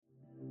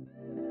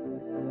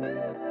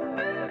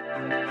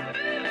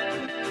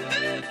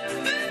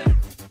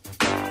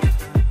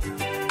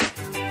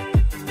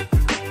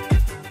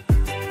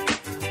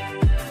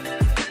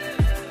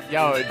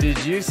Yo,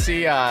 did you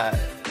see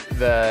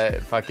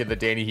the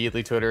Danny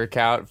Heatley Twitter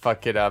account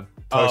post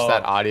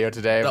that audio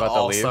today about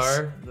the Leafs?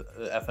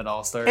 The effing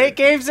All-Star. 8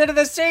 games into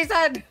the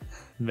season!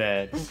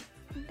 Man.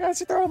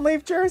 Guys are throwing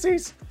Leaf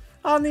jerseys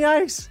on the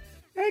ice.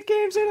 8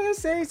 games into the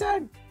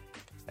season.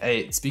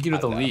 Hey, speaking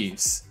of the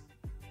Leafs.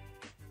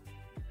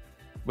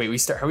 Wait,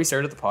 have we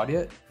started the pod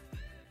yet?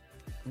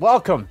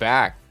 Welcome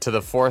back to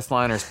the Fourth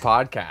Liners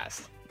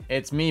podcast.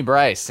 It's me,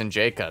 Bryce, and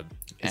Jacob.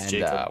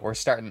 We're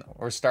starting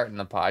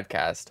the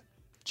podcast.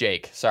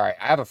 Jake, sorry.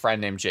 I have a friend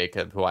named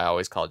Jacob who I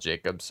always call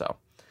Jacob, so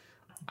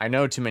I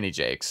know too many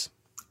Jakes.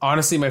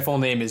 Honestly, my full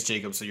name is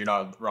Jacob, so you're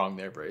not wrong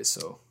there, Bryce.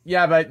 So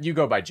yeah, but you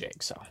go by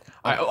Jake, so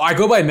I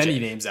go by many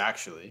names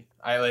actually.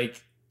 I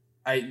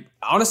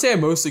honestly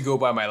mostly go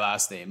by my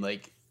last name.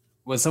 Like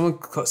when someone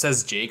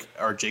says Jake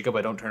or Jacob,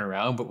 I don't turn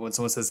around, but when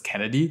someone says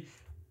Kennedy,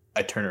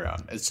 I turn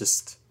around. It's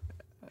just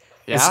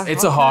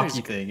it's a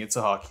hockey thing. It's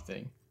a hockey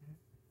thing.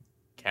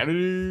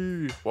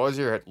 Kennedy. What was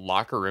your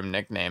locker room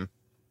nickname?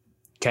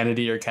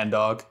 Kennedy or Ken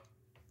Dog.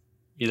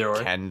 Either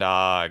or. Ken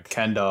Dog.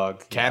 Ken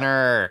Dog.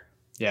 Kenner.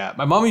 Yeah.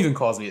 My mom even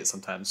calls me it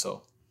sometimes,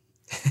 so.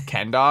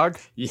 Ken Dog?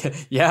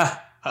 Yeah.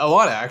 A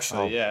lot,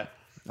 actually, yeah.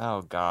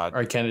 Oh, God.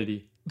 Or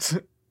Kennedy.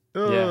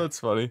 Yeah. That's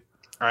funny.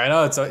 I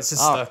know, it's just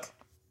stuck.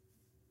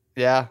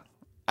 Yeah.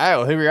 All right,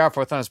 well, here we are.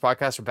 Fourth Liners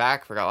podcast. We're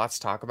back. We got lots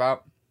to talk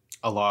about.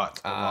 A lot.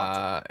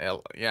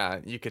 Yeah,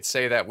 you could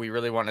say that we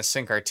really want to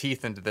sink our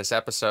teeth into this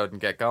episode and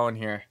get going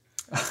here.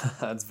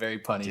 That's very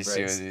punny,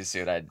 Bryce. You see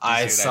what I did?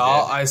 I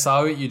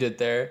saw what you did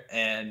there,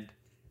 and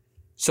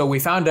so we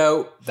found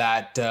out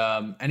that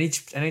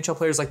NHL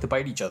players like to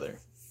bite each other.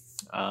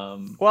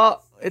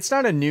 Well, it's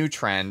not a new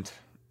trend.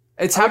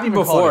 It's happened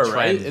before,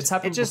 right? It's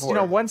happened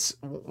before.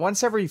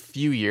 Once every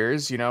few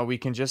years, we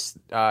can just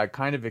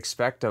kind of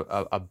expect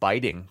a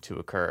biting to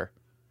occur.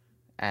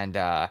 And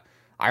I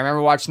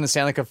remember watching the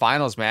Stanley Cup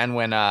Finals, man,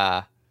 when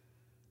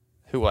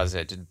who was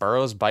it? Did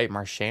Burroughs bite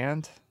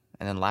Marchand?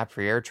 And then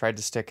Lapierre tried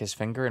to stick his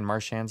finger in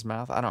Marchand's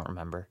mouth? I don't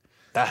remember.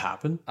 That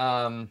happened?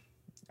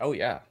 Oh,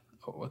 yeah.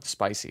 Oh,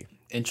 spicy.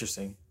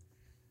 Interesting.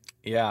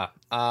 Yeah.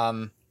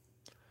 Brendan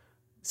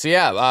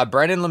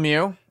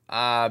Lemieux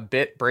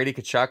bit Brady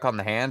Tkachuk on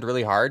the hand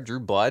really hard, drew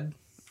blood.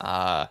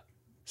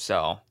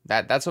 So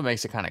that's what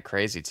makes it kind of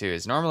crazy, too,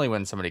 is normally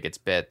when somebody gets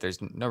bit, there's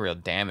no real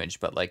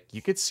damage. But,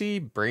 you could see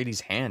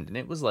Brady's hand, and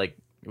it was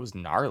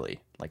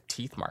gnarly, like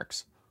teeth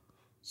marks.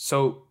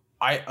 So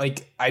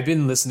I've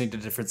been listening to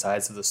different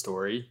sides of the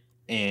story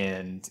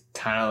and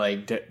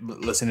kind of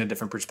listening to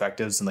different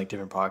perspectives and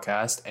different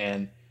podcasts.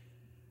 And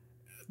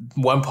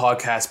one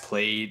podcast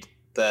played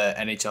the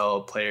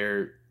NHL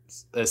player,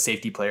 the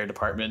safety player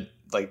department,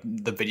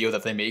 the video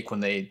that they make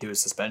when they do a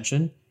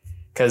suspension.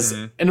 Because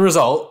in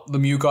result,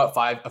 Lemieux got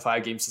a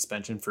 5-game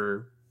suspension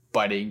for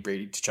biting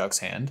Brady Tkachuk's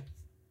hand.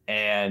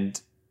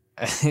 And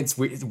it's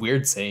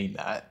weird saying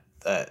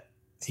that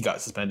he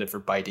got suspended for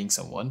biting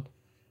someone.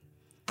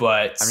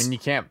 But I mean, you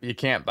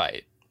can't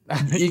bite.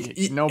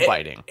 No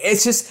biting.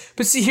 It's just,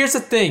 but see, here's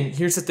the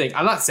thing.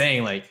 I'm not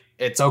saying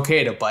it's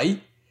okay to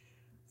bite,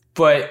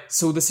 but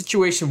so the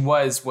situation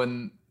was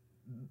when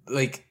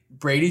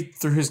Brady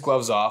threw his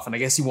gloves off, and I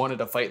guess he wanted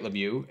to fight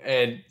Lemieux,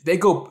 and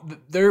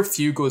their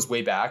feud goes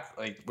way back,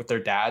 with their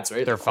dads,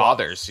 right? Their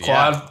fathers,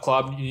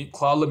 Claude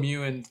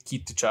Lemieux and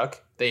Keith Tkachuk.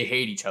 They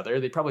hate each other.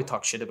 They probably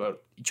talk shit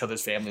about each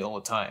other's family all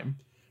the time,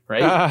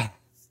 right?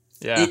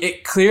 Yeah.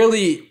 It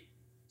clearly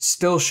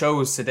still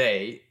shows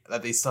today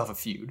that they still have a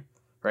feud,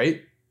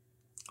 right?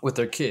 With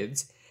their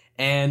kids.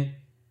 And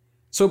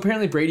so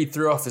apparently Brady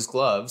threw off his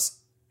gloves,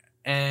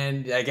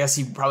 and I guess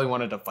he probably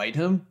wanted to fight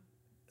him.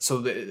 So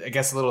I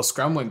guess a little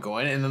scrum went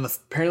going. And then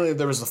apparently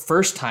there was the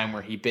first time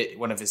where he bit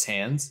one of his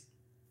hands.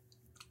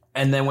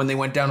 And then when they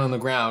went down on the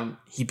ground,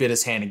 he bit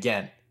his hand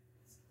again.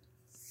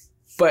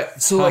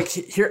 But so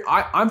here,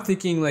 I'm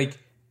thinking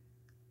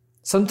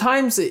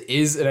sometimes it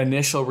is an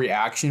initial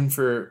reaction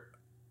for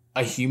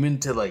a human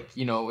to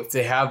if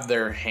they have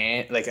their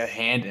hand, a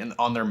hand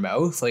on their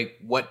mouth,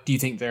 what do you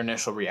think their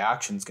initial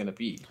reaction is going to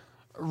be?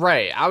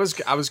 Right. I was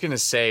going to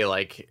say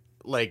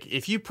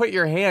if you put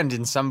your hand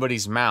in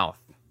somebody's mouth,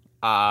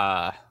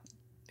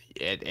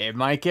 it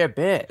might get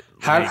bit.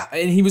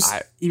 And he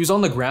was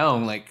on the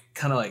ground,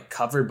 kind of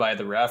covered by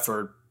the ref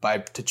or by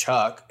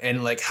Tkachuk,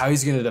 and how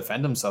he's going to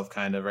defend himself,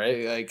 kind of,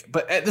 right?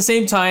 But at the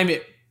same time,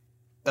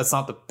 that's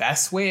not the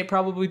best way of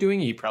probably doing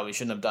it. He probably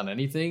shouldn't have done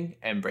anything,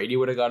 and Brady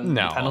would have gotten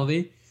a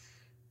penalty.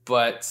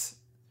 But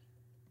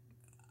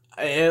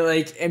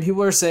and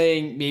people are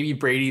saying maybe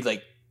Brady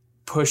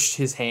pushed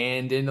his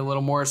hand in a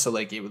little more, so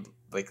it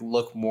would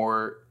look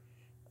more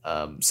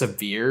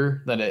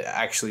severe than it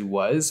actually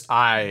was.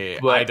 I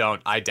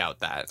doubt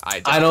that.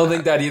 I don't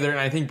think that either, and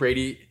I think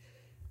Brady,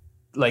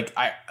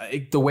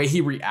 the way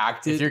he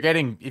reacted. If you're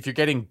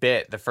getting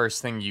bit, the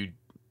first thing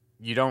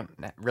you don't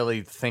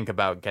really think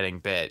about getting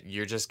bit.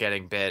 You're just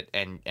getting bit,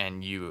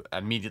 and you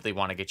immediately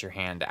want to get your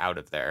hand out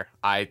of there.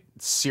 I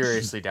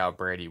seriously doubt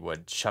Brady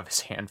would shove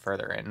his hand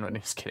further in when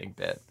he's getting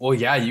bit. Well,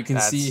 yeah, you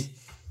can see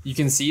you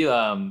can see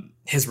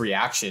his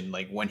reaction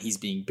like when he's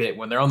being bit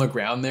when they're on the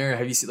ground there.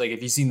 Have you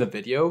seen the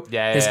video?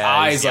 Yeah, his yeah,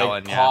 eyes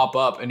yelling, like pop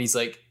up and he's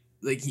like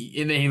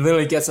he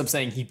literally gets up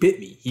saying he bit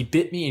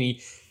me,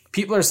 and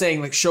people are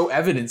saying like show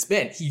evidence.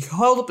 Man, he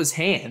held up his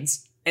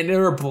hands and they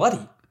were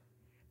bloody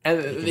and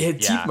they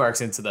had teeth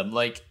marks into them.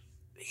 Like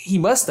he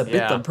must have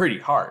bit them pretty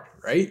hard,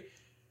 right?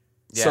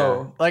 Yeah.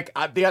 So like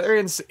the other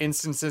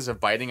instances of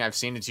biting I've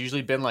seen, it's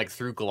usually been like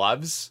through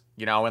gloves,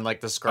 you know, and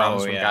like the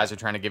scrums when guys are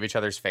trying to give each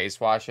other's face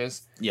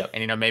washes. Yep.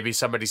 And, you know, maybe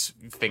somebody's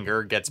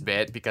finger gets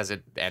bit because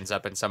it ends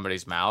up in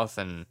somebody's mouth.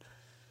 And,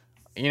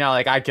 you know,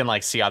 like I can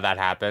like see how that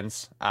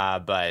happens.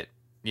 But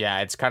yeah,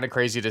 it's kind of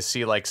crazy to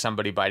see like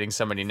somebody biting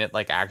somebody and it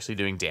like actually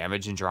doing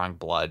damage and drawing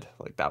blood.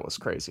 Like that was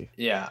crazy.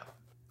 Yeah.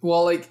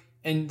 Well, like,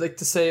 and like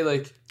to say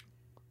like,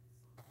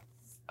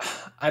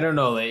 I don't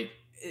know, like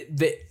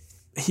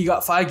he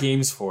got 5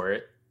 games for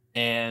it,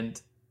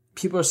 and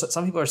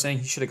some people are saying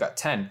he should have got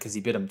 10 because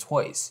he bit him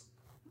twice.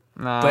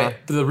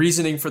 But the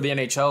reasoning for the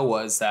NHL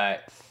was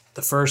that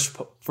the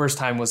first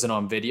time wasn't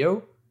on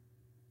video,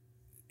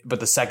 but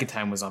the second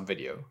time was on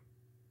video,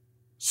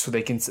 so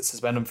they can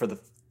suspend him for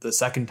the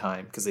second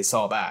time because they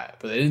saw that,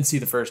 but they didn't see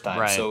the first time.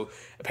 Right. So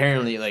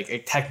apparently, like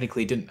it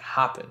technically didn't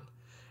happen.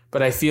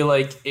 But I feel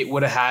like it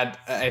would have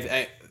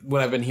had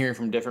what I've been hearing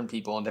from different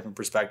people and different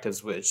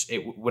perspectives, which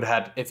it would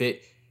have had if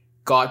it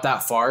got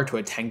that far to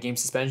a 10-game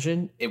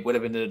suspension, it would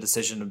have been the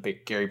decision of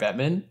Gary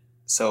Bettman.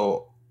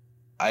 So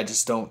I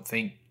just don't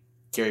think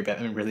Gary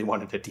Bettman really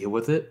wanted to deal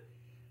with it,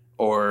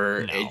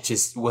 or it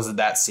just wasn't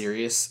that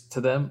serious to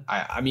them.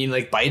 I mean,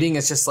 like biting,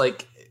 it's just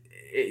like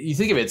you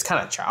think of it, it's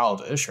kind of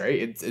childish, right?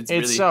 It's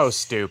really, so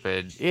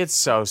stupid. It's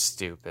so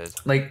stupid.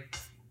 Like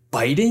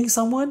biting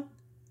someone.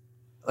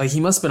 Like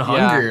he must have been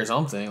hungry or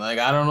something. Like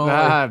I don't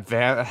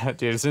know.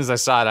 Dude, as soon as I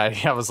saw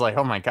it, I was like,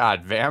 "Oh my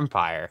god,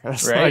 vampire!"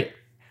 Right? Like,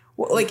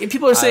 well, like if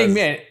people are saying,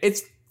 "Man,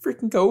 it's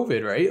freaking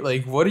COVID," right?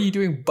 Like, what are you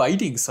doing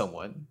biting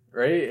someone?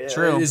 Right?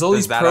 True. There's all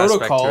these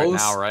protocols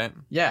now, right?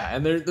 Yeah,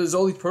 and there's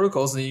all these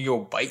protocols, and then you go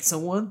bite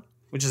someone,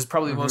 which is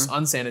probably the most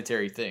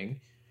unsanitary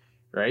thing,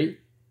 right?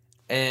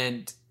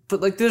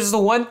 But like, there's the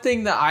one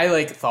thing that I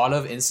like thought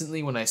of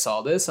instantly when I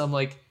saw this. I'm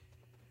like,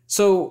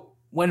 so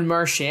when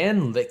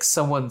Marchand licks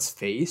someone's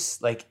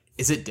face, like,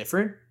 is it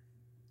different?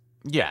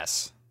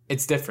 Yes,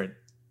 it's different.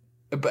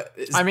 But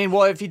I mean,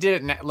 well, if he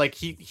did it, like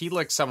he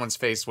licked someone's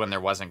face when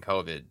there wasn't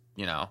COVID,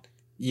 you know.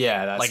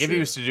 Yeah, that's like true. If he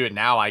was to do it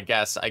now, I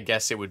guess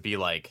it would be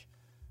like,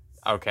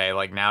 okay,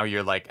 like now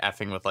you're like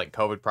effing with like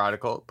COVID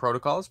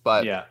protocols,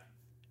 but yeah.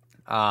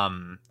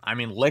 I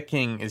mean,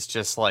 licking is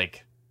just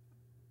like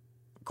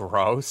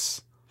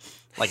gross.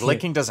 Like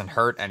licking doesn't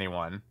hurt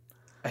anyone.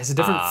 It has a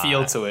different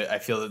feel to it, I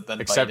feel,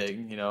 than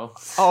biting, you know?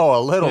 Oh,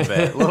 a little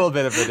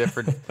bit of a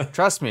different...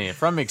 Trust me,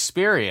 from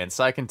experience,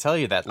 I can tell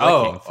you that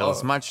licking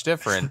feels much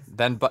different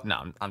than... But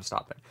no, I'm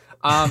stopping.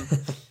 No,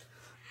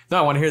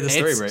 I want to hear the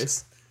story,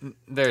 Bryce.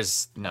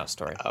 There's no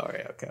story. Oh,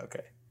 right,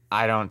 okay.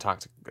 I don't talk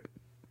to...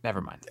 Never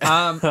mind.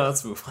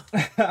 Let's move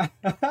on.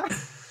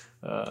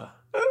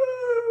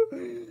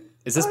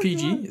 Is this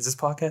PG? Is this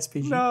podcast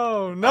PG?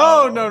 No.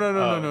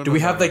 Do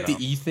we have like the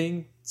E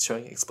thing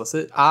showing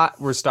explicit?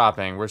 We're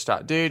stopping.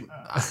 Dude,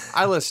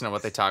 I listen to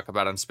what they talk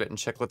about on Spit and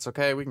Chicklets,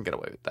 okay? We can get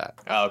away with that.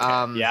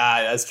 Okay.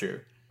 Yeah, that's true.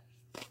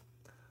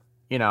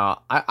 You know,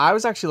 I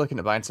was actually looking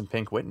at buying some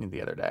Pink Whitney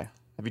the other day.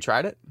 Have you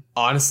tried it?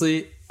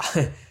 Honestly,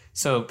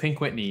 so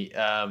Pink Whitney,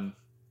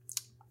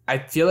 I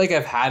feel like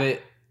I've had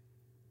it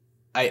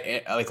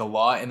I like a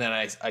lot, and then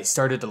I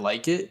started to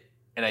like it,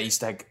 and I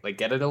used to like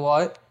get it a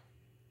lot.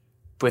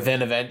 But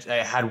then eventually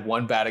I had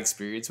one bad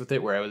experience with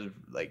it where I was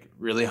like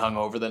really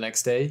hungover the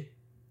next day.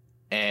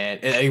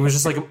 And it was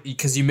just like,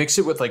 because you mix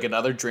it with like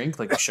another drink,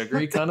 like a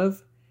sugary kind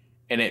of,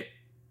 and it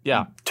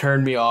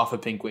turned me off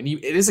of Pink Whitney.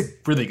 It is a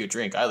really good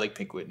drink. I like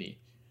Pink Whitney.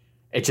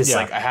 It's just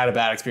like I had a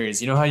bad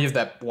experience. You know how you have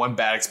that one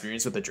bad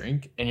experience with a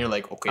drink and you're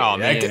like,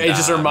 okay, it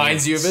just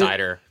reminds you of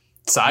it.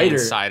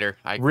 Cider.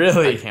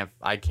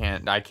 I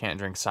can't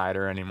drink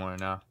cider anymore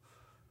now.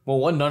 Well,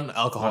 one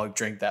non-alcoholic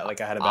drink that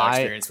like I had a bad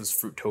experience was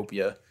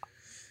Fruitopia.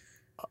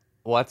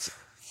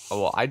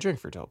 Well, I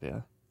drink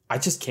Fruitopia. I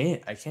just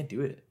can't. I can't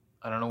do it.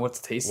 I don't know what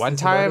the taste. One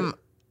time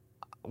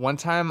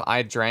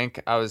I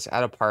drank. I was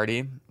at a party.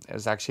 It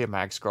was actually at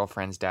my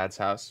ex-girlfriend's dad's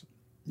house.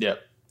 Yep.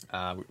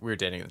 We were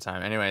dating at the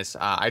time. Anyways,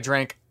 I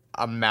drank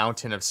a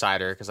mountain of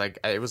cider because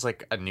it was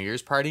like a New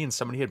Year's party and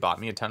somebody had bought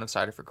me a ton of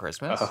cider for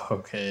Christmas. Oh,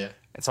 okay. Yeah.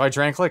 And so I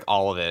drank like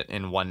all of it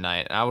in one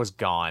night and I was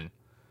gone.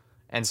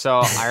 And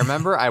so I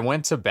remember I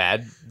went to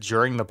bed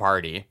during the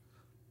party.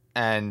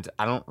 And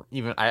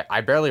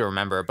I barely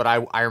remember, but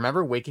I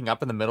remember waking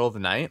up in the middle of the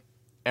night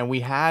and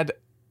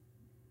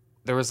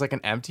there was like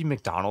an empty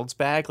McDonald's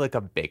bag, like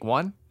a big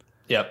one.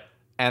 Yep.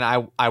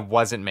 And I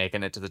wasn't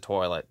making it to the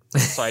toilet.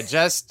 So I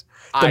just...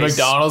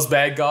 McDonald's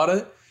bag got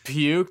it?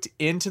 Puked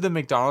into the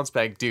McDonald's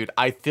bag. Dude,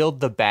 I filled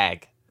the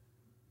bag.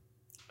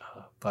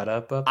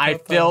 I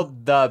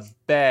filled the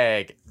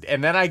bag.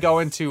 And then I go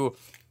into...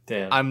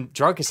 Damn. I'm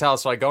drunk as hell,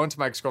 so I go into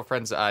my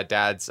ex-girlfriend's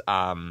dad's...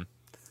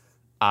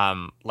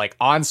 like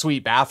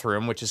ensuite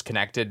bathroom, which is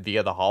connected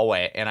via the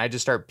hallway, and I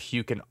just start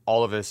puking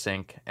all over the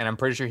sink, and I'm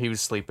pretty sure he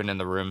was sleeping in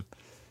the room,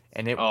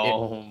 and it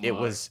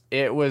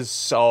was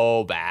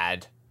so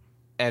bad,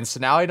 and so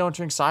now I don't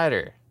drink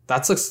cider.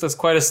 That's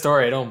quite a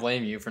story. I don't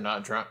blame you for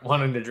not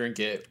wanting to drink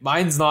it.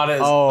 Mine's not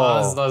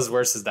as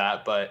worse as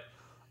that, but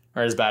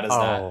or as bad as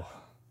that.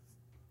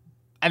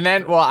 And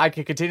then, well, I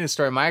could continue the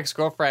story. My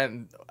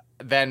ex-girlfriend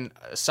then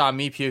saw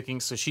me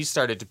puking, so she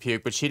started to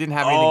puke, but she didn't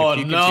have anything to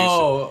puke into.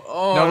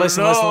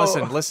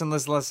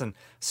 So, listen.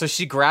 So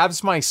she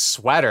grabs my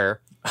sweater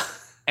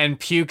and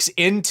pukes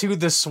into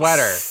the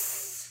sweater,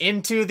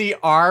 into the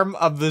arm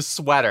of the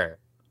sweater.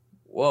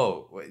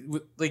 Whoa!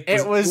 Like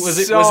it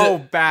was so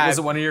bad. Was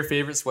it one of your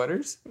favorite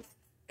sweaters?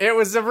 It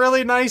was a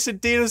really nice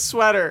Adidas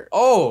sweater.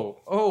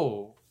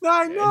 Oh!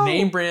 I know. A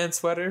name brand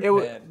sweater.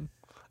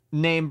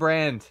 Name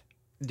brand.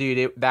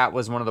 Dude, that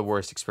was one of the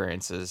worst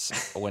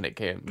experiences when it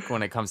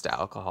comes to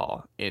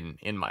alcohol in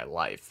my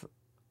life.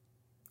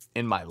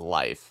 In my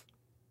life.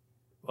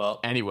 Well,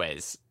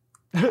 anyways,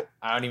 I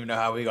don't even know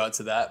how we got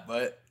to that,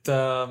 but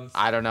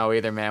I don't know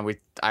either, man.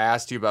 I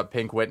asked you about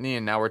Pink Whitney,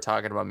 and now we're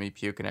talking about me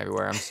puking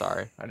everywhere. I'm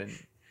sorry. I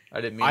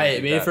didn't mean. I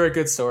made it for a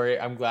good story.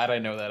 I'm glad I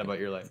know that about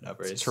your life now,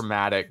 Brace. It's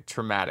a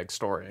traumatic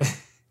story.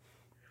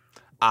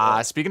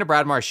 Speaking of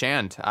Brad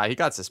Marchand, he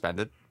got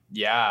suspended.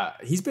 Yeah,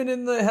 he's been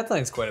in the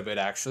headlines quite a bit,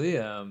 actually.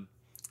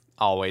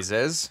 Always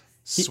is.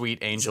 Sweet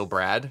Angel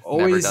Brad.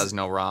 Never does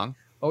no wrong.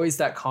 Always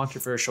that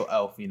controversial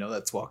elf,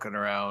 that's walking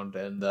around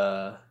and,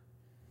 or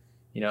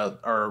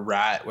a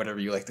rat,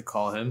 whatever you like to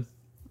call him.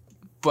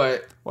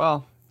 But...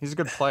 Well, he's a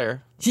good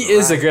player. He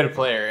is a good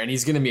player, and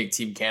he's going to make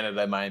Team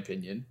Canada, in my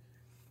opinion.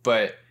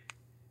 But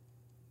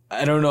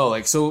I don't know.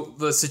 So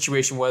the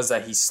situation was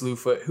that he slew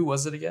foot... Who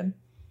was it again?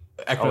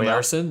 Ekman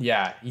Larson?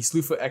 Yeah, he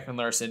slew foot Ekman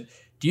Larson.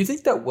 Do you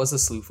think that was a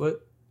slew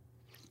foot?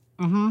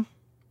 Mm-hmm.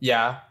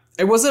 Yeah.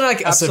 It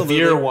wasn't a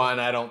severe one,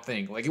 I don't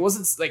think. It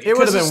wasn't it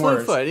could have been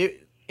worse. Foot.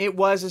 It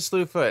was a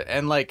slew foot.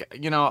 And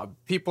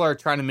people are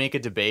trying to make a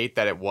debate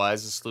that it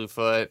was a slew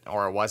foot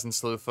or it wasn't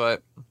slew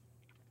foot.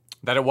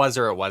 That it was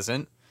or it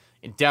wasn't.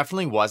 It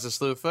definitely was a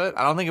slew foot.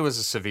 I don't think it was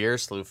a severe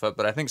slew foot,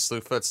 but I think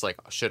slew foots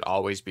should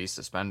always be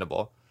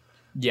suspendable.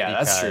 Yeah,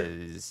 that's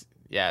true.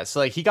 Yeah,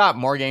 so he got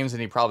more games than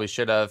he probably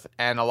should have.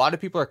 And a lot of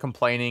people are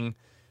complaining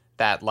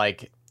that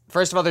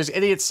first of all, there's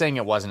idiots saying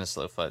it wasn't a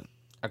slew foot.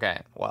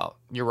 Okay, well,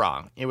 you're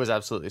wrong. It was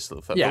absolutely a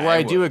slew foot. Yeah, but where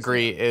I do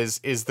agree is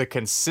the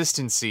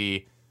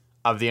consistency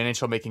of the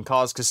NHL making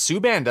calls, because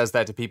Subban does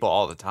that to people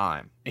all the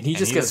time. And he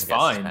just gets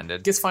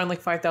fined. Gets fined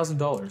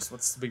 $5,000.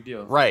 What's the big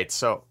deal? Right,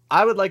 so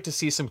I would like to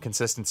see some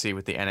consistency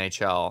with the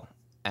NHL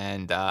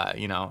and,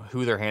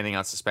 who they're handing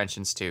out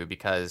suspensions to,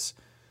 because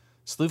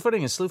slew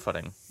footing is slew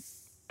footing.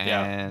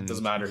 And it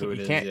doesn't matter who it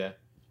is,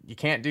 You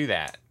can't do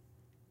that.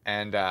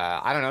 And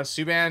I don't know,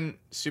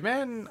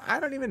 Subban, I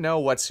don't even know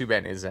what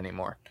Subban is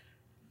anymore.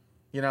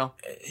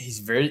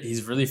 He's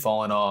really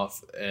fallen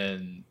off,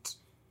 and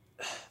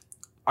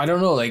I don't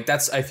know.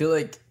 I feel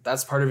like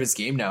that's part of his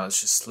game now. It's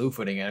just slew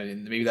footing,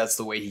 and maybe that's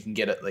the way he can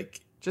get it.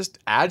 Just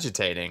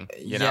agitating,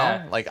 you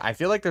know. I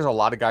feel like there's a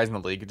lot of guys in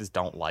the league who just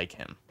don't like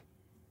him.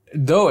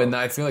 Though, and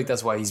I feel like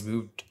that's why he's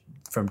moved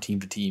from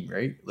team to team,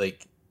 right?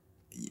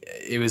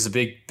 It was a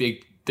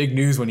big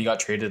news when he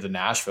got traded to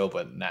Nashville,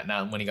 but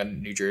now when he got to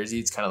New Jersey,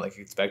 it's kind of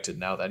expected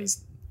now that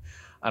he's.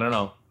 I don't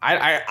know.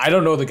 I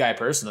don't know the guy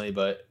personally,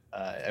 but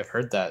I've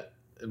heard that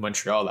in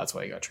Montreal, that's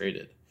why he got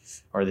traded,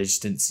 or they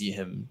just didn't see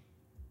him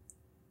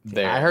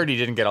there. I heard he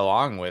didn't get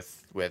along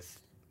with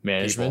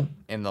management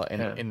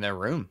in their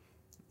room.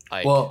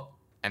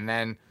 And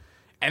then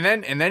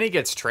he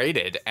gets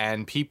traded,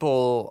 and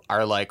people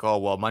are like, "Oh,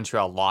 well,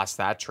 Montreal lost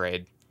that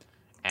trade,"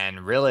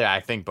 and really, I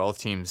think both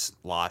teams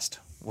lost,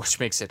 which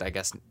makes it, I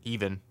guess,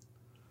 even.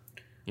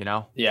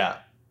 Yeah.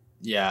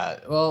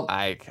 Well,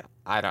 I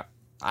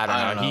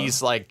don't know.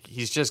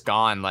 He's just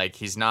gone.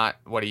 He's not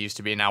what he used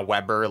to be. Now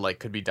Weber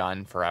could be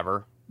done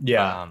forever.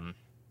 Yeah.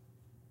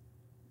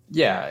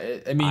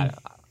 I mean,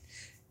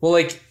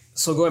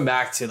 so going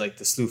back to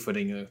the slew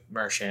footing of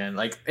Marchand,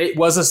 it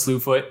was a slew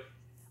foot.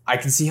 I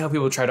can see how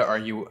people try to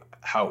argue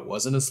how it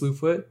wasn't a slew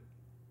foot,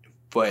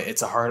 but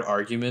it's a hard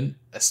argument.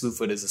 A slew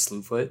foot is a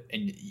slew foot,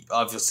 and you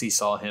obviously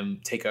saw him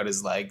take out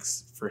his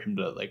legs for him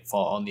to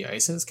fall on the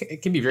ice, and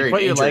it can be very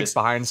dangerous. Put your legs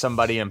behind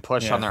somebody and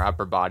push on their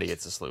upper body.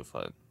 It's a slew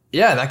foot.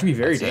 Yeah, that can be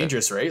very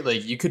dangerous, right?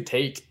 You could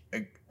take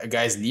a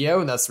guy's knee out,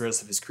 and that's the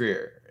rest of his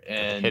career.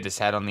 And hit his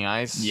head on the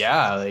ice.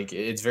 Yeah,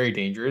 it's very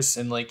dangerous,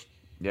 and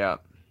yeah,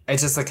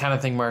 it's just the kind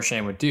of thing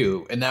Marchand would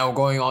do. And now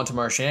going on to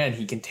Marchand,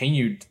 he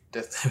continued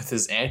with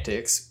his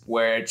antics,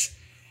 which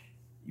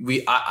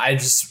I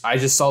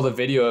just saw the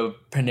video of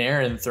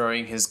Panarin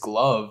throwing his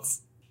glove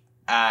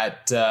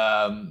at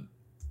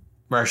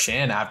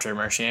Marchand after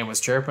Marchand was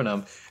chirping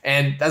him,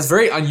 and that's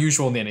very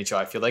unusual in the NHL.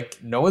 I feel like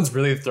no one's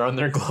really thrown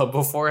their glove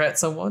before at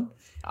someone.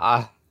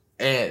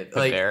 And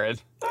Panarin.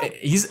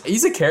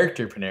 He's a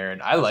character, Panarin.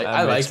 I like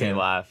him.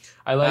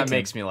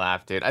 Makes me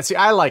laugh, dude.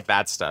 I like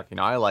that stuff.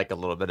 I like a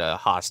little bit of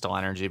hostile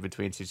energy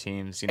between two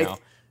teams.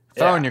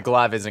 Throwing your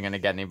glove isn't going to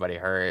get anybody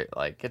hurt.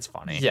 Like, it's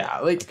funny. Yeah,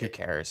 Like, who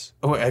cares?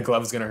 Oh, a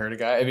glove's gonna hurt a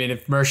guy. I mean,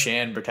 if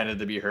Marchand pretended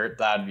to be hurt,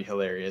 that'd be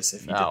hilarious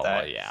if he did that.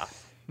 Well, yeah.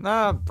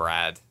 Nah,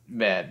 Brad.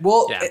 Man,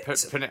 well,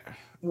 Yeah.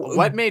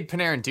 What made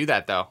Panarin do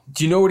that, though?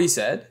 do you know what he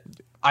said?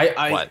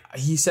 What?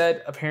 He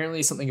said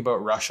apparently something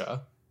about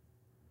Russia.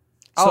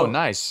 Oh,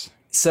 nice.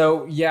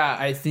 So yeah,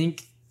 I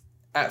think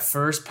at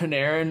first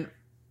Panarin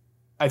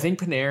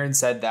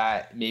said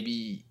that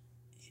maybe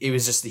it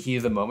was just the heat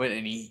of the moment,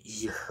 and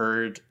he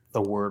heard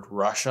the word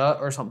Russia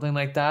or something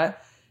like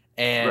that,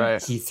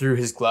 and he threw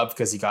his glove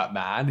because he got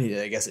mad.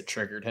 I guess it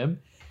triggered him,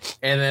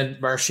 and then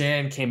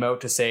Marchand came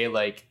out to say,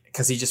 like,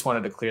 because he just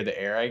wanted to clear the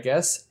air, I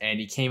guess, and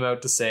he came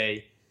out to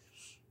say,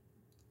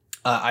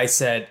 I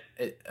said,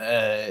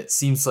 it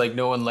seems like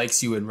no one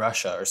likes you in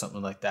Russia or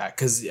something like that.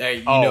 Because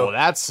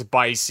that's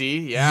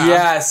spicy. Yeah.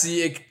 Yeah.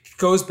 See, it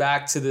goes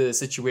back to the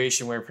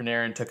situation where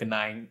Panarin took a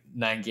nine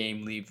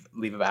game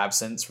leave of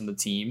absence from the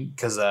team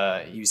because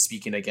he was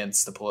speaking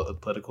against the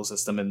political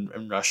system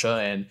in Russia.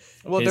 And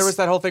there was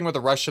that whole thing with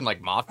the Russian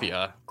like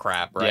mafia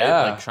crap, right?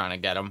 Yeah. Like trying to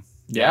get him.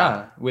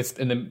 Yeah.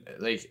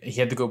 He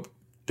had to go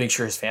make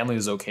sure his family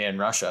was okay in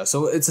Russia.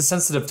 So it's a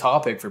sensitive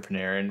topic for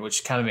Panarin,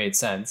 which kind of made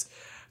sense.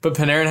 But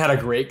Panarin had a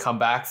great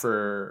comeback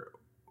for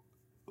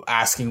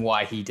asking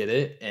why he did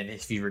it and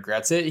if he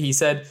regrets it. He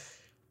said,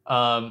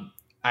 I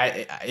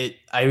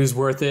was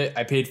worth it.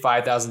 I paid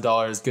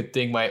 $5,000. Good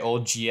thing my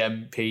old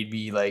GM paid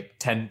me like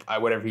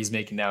whatever he's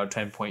making now,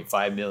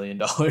 $10.5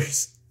 million.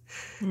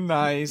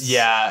 Nice.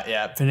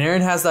 Yeah.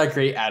 Panarin has that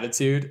great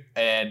attitude,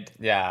 and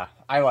yeah,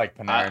 I like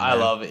Panarin. I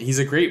love it. He's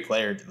a great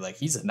player. Like,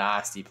 he's a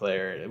nasty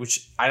player,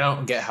 which I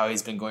don't get how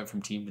he's been going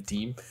from team to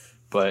team,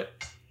 but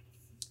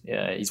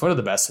yeah, he's one of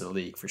the best in the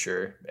league for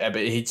sure. But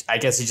I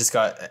guess he just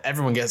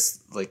everyone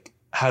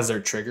has their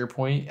trigger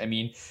point. I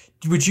mean,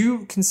 would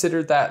you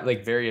consider that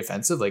like very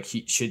offensive? Like,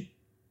 he should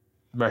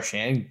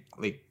Marchand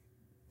like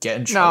get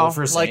in trouble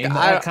for saying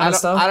that kind of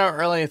stuff? I don't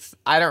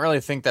really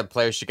think that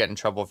players should get in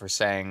trouble for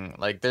saying,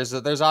 like,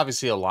 there's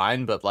obviously a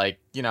line, but like,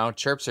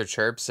 chirps are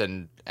chirps,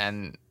 and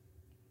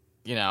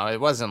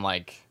it wasn't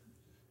like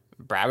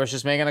Brad was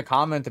just making a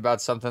comment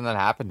about something that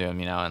happened to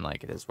him, and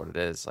like, it is what it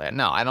is. Like,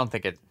 no, I don't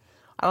think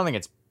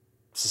it's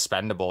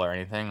suspendable or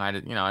anything.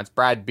 It's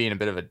Brad being a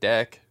bit of a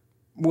dick.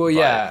 Well,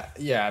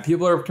 yeah.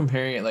 People are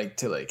comparing it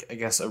to I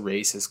guess a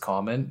racist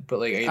comment, but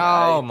like,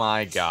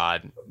 my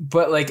God.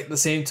 But like at the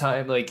same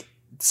time, like,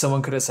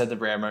 someone could have said to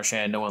Brad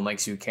Marchand, "No one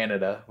likes you in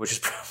Canada," which is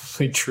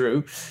probably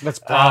true. That's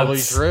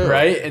probably true,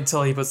 right?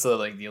 Until he puts the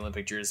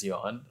Olympic jersey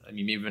on. I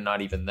mean, maybe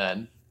not even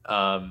then.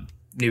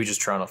 Maybe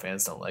just Toronto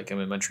fans don't like him,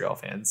 and Montreal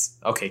fans.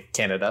 Okay,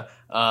 Canada.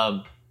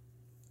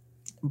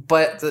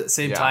 But at the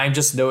same time,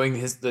 just knowing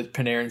the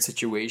Panarin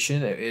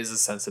situation, it is a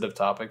sensitive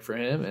topic for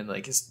him, and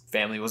like, his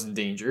family was in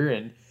danger,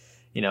 and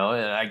and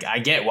I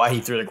get why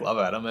he threw the glove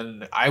at him,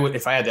 and I would,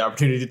 if I had the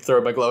opportunity to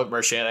throw my glove at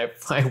Marchand,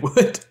 I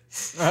would.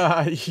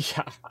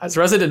 Yeah. As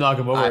Reza did knock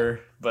him over,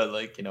 but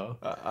like,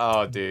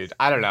 oh, dude,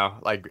 I don't know.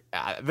 Like,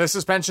 the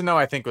suspension though,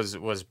 I think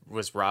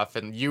was rough,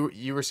 and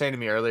you were saying to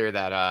me earlier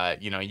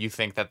that you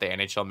think that the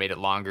NHL made it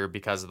longer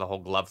because of the whole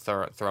glove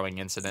throwing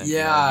incident.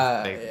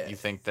 Yeah. You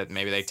think that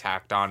maybe they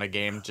tacked on a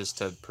game just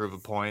to prove a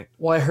point.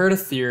 Well, I heard a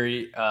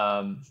theory.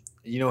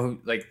 Who,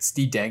 like,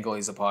 Steve Dangle,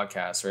 he's a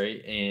podcast,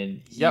 right?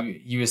 And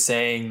he was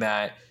saying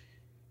that,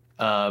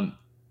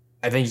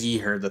 I think he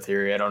heard the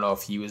theory. I don't know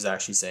if he was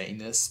actually saying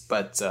this,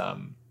 but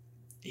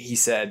he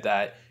said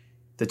that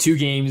the 2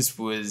 games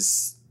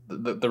was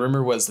the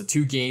rumor was the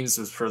 2 games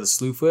was for the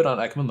slew foot on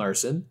Ekman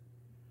Larsson,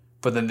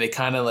 but then they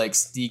kind of like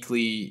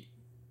sneakily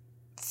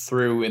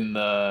threw in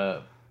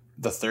the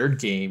 3rd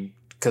game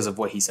because of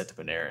what he said to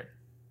Panarin.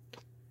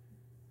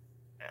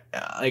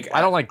 I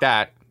don't like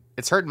that.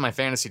 It's hurting my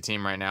fantasy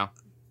team right now.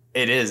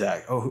 It is.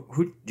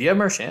 Who do you have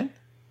Marchand?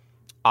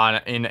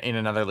 In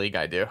another league,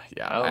 I do.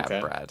 Yeah, I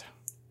have Brad.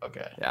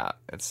 Okay. Yeah,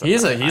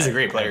 he's a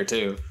great player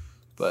too,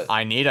 but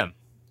I need him.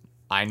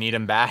 I need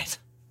him bad.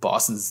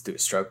 Boston's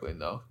struggling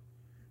though.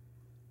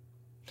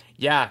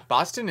 Yeah,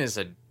 Boston is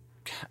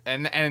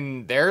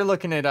and they're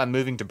looking at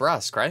moving to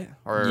Brusque, right?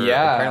 Or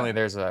apparently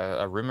there's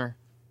a rumor.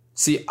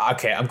 See,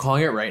 okay, I'm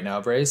calling it right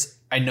now, Bryce.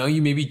 I know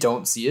you maybe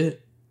don't see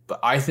it, but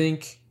I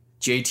think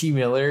JT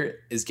Miller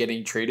is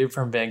getting traded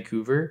from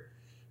Vancouver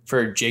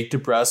for Jake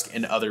DeBrusk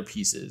and other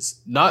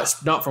pieces. Not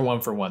for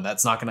one.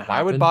 That's not going to happen.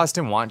 Why would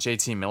Boston want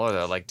JT Miller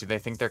though? Like, do they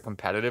think they're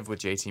competitive with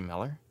JT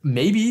Miller?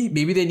 Maybe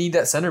they need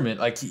that centerman.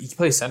 Like, he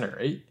plays center,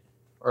 right?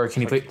 Or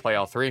can he play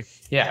all 3?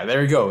 Yeah,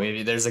 there you go.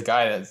 Maybe there's a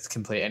guy that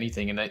can play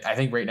anything, and I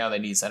think right now they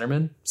need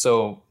centerman.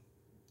 So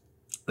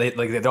they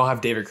don't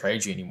have David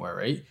Krejci anymore,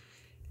 right?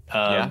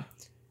 And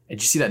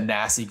did you see that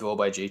nasty goal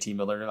by JT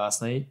Miller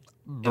last night?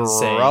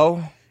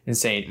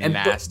 Insane. And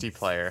nasty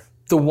player.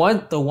 The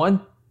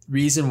one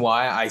reason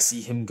why I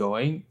see him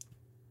going,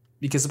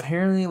 because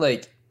apparently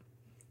like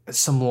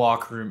some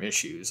locker room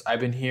issues. I've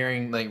been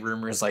hearing like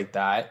rumors like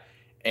that,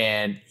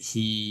 and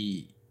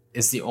he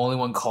is the only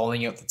one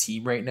calling out the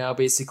team right now,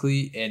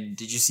 basically. And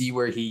did you see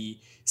where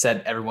he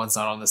said everyone's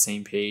not on the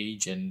same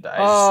page, and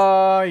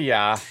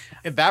Yeah,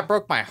 that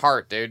broke my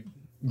heart, dude.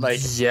 Like,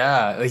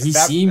 yeah, like he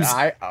that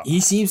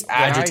seems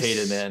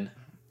agitated, man.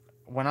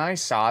 When I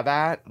saw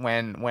that,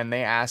 when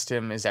they asked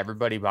him, "Is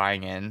everybody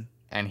buying in?"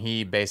 and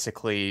he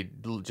basically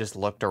just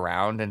looked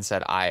around and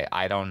said,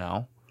 "I don't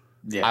know."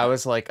 Yeah, I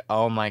was like,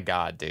 "Oh my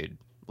god, dude!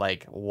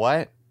 Like,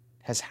 what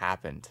has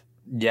happened?"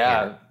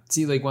 yeah. Here?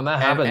 See, like when that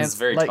happens, And it's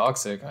very like,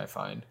 toxic. I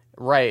find.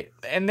 right.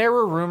 And there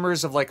were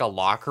rumors of like a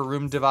locker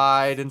room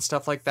divide and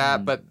stuff like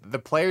that, Mm. but the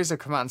players have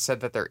come out and said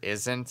that there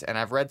isn't. And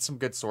I've read some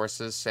good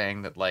sources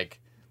saying that like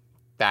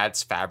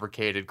that's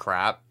fabricated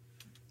crap.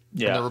 And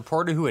the Yeah.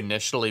 reporter who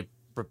initially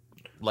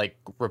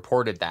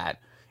reported that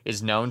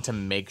is known to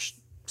make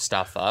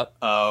stuff up.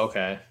 Oh,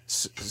 okay.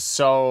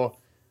 So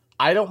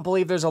I don't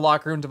believe there's a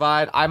locker room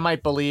divide. I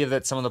might believe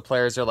that some of the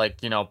players are like,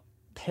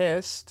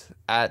 pissed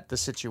at the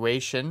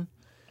situation.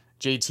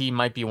 JT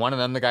might be one of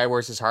them. The guy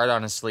wears his heart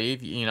on his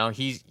sleeve.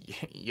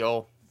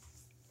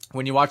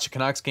 When you watch a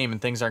Canucks game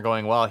and things aren't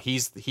going well,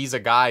 he's a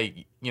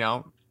guy,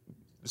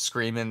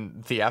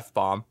 screaming the F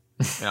bomb.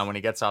 When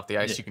he gets off the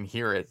ice, Yeah. you can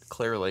hear it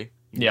clearly.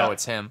 You Yeah. know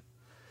it's him.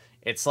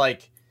 It's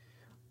like,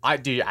 I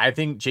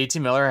think JT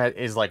Miller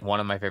is like one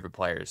of my favorite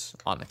players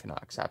on the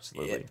Canucks.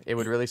 Absolutely, Yeah. it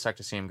would really suck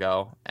to see him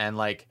go. And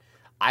like,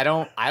 I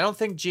don't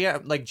think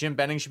Jim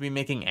Benning should be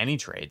making any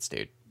trades,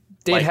 dude.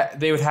 They would have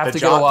the to get a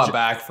job- lot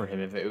back for him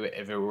if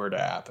it were to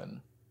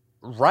happen.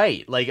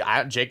 Right. Like,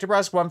 Jake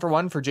DeBrusk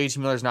 1-for-1 for JT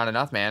Miller is not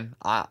enough, man.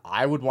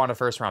 I would want a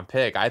first round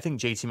pick. I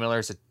think JT Miller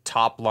is a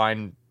top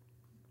line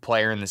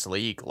player in this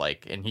league.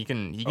 Like, and he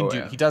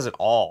does it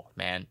all,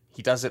 man.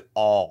 He does it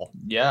all.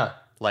 Yeah.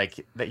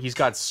 Like, that he's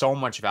got so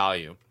much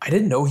value. I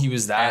didn't know he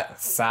was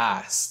that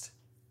fast.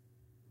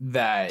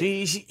 That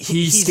Dude,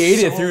 he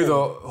skated through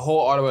the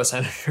whole Ottawa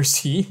Senators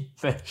team.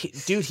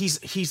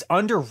 He's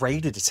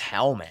underrated as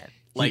hell, man.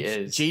 Like,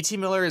 is. JT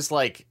Miller is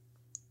like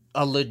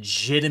a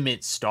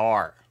legitimate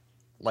star.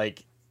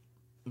 Like,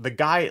 the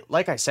guy,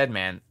 like I said,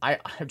 man, I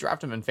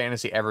draft him in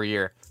fantasy every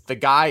year. The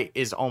guy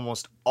is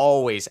almost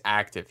always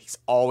active. He's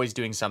always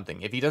doing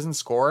something. If he doesn't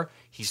score,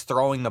 he's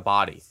throwing the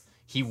body.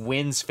 He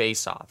wins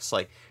faceoffs.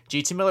 Like,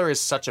 JT Miller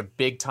is such a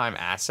big time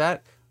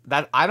asset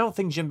that I don't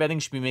think Jim Benning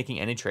should be making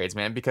any trades,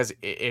 man, because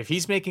if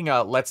he's making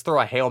a let's throw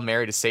a Hail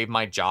Mary to save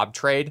my job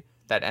trade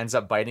that ends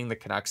up biting the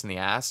Canucks in the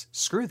ass,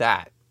 screw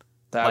that.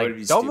 That Like, would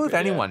be don't stupid, move yeah.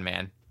 anyone,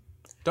 man.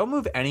 Don't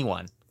move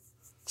anyone.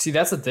 See,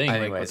 that's the thing.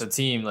 Like Anyways. with the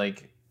team,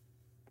 like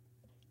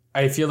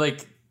I feel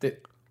like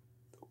that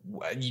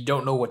you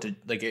don't know what to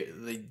like.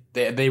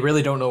 They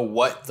really don't know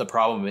what the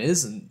problem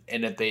is, and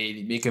if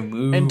they make a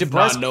move, And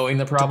not knowing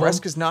the problem.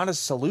 DeBrusk is not a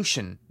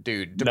solution,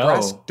 dude. No.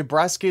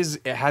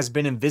 DeBrusk has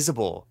been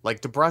invisible.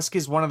 Like, DeBrusk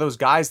is one of those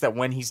guys that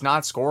when he's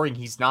not scoring,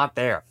 he's not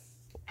there.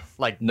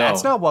 Like, No.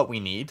 that's not what we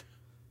need.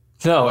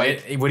 No,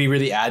 Like- would he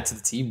really add to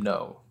the team?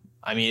 No.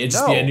 I mean, it'd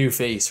just be No. a new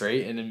face,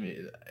 right?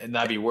 And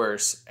that'd be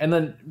worse. And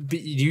then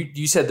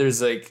you said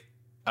there's like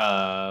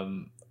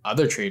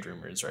other trade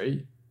rumors,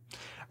 right?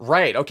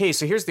 Right. Okay.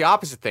 So here's the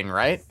opposite thing,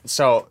 right?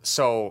 So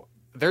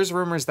there's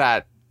rumors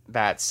that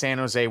San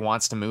Jose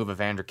wants to move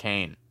Evander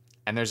Kane,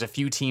 and there's a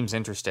few teams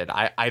interested.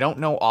 I don't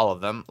know all of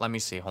them. Let me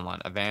see. Hold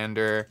on.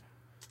 Evander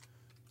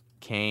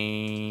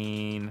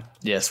Kane.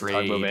 Yes, we're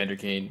talking about trade. Vander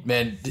Kane.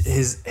 Man,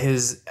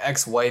 his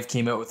ex-wife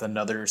came out with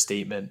another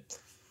statement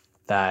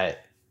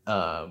that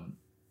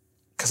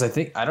because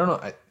I don't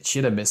know, she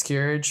had a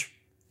miscarriage,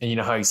 and you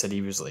know how he said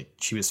he was like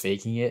she was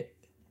faking it,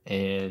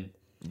 and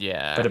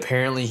Yeah. but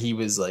apparently he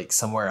was like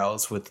somewhere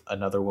else with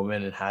another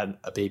woman and had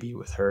a baby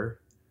with her.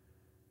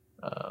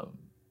 Oh,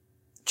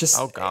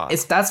 God.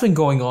 That's been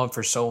going on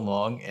for so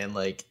long, and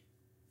like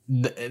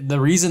the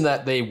reason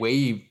that they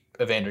waived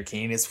Evander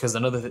Kane is because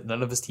none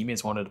of his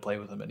teammates wanted to play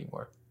with him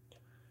anymore.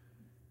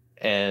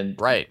 And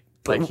Right.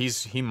 But- Like,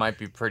 he might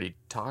be pretty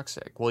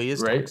toxic. Well, he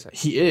is right, toxic.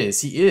 he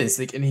is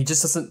like, and he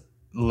just doesn't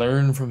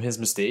learn from his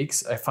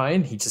mistakes. I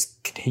find he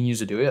just continues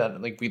to do it.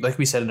 And like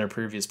we said in our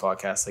previous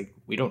podcast, like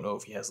we don't know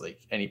if he has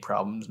like any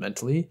problems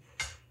mentally.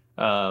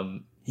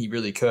 He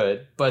really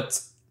could,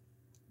 but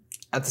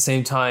at the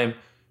same time,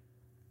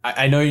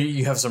 I know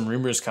you have some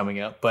rumors coming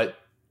up, but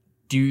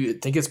do you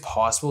think it's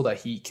possible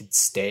that he could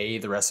stay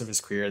the rest of his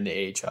career in the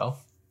AHL?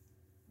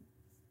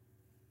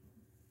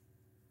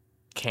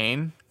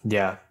 Kane,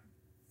 Yeah,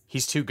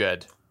 he's too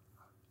good.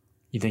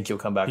 you think he'll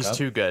come back He's up?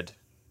 too good.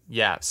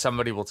 Yeah,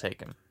 somebody will take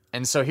him.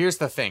 And so here's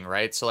the thing,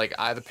 right? So like,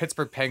 the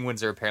Pittsburgh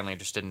Penguins are apparently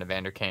interested in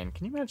Evander Kane.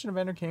 Can you imagine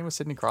Evander Kane with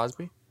Sidney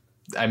Crosby?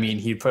 I mean,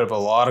 he'd put up a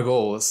lot of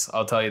goals.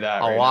 I'll tell you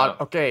that. A right lot.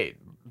 now. Okay,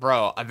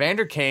 bro.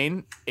 Evander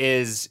Kane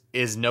is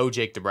no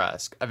Jake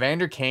DeBrusk.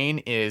 Evander Kane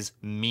is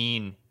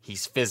mean.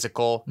 He's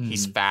physical.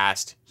 He's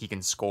fast. He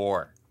can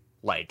score.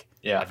 Like,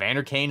 Yeah.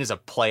 Evander Kane is a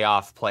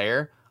playoff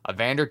player.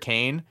 Evander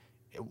Kane,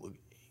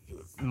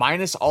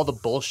 minus all the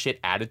bullshit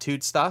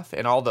attitude stuff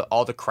and all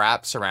the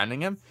crap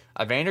surrounding him,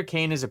 Evander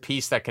Kane is a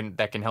piece that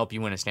can help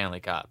you win a Stanley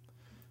Cup.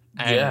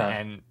 And, Yeah.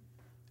 and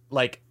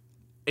like,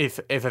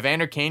 if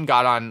Evander Kane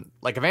got on,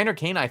 like, Evander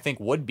Kane, I think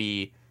would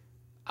be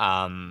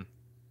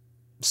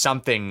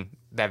something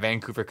that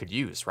Vancouver could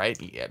use, right?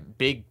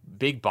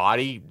 Big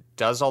body,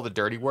 does all the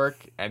dirty work,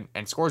 and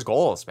scores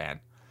goals, man.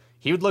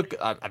 He would look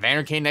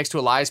Evander Kane next to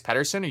Elias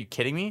Pettersson. Are you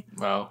kidding me?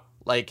 Wow.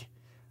 Like,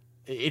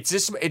 it's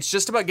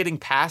just about getting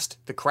past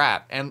the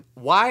crap. And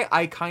why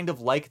I kind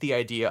of like the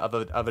idea of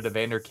an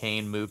Evander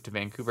Kane move to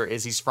Vancouver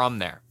is he's from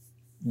there.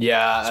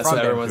 Yeah, that's from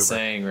what everyone's Vancouver.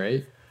 saying,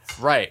 right?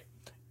 Right.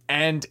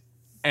 And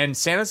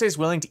San Jose is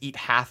willing to eat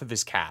half of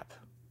his cap.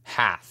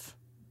 Half.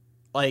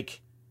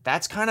 Like,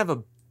 that's kind of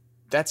a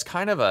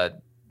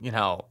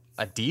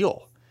a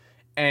deal.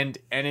 And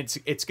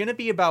it's going to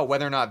be about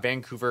whether or not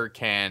Vancouver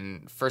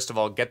can, first of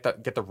all, get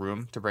the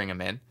room to bring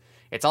him in.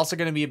 It's also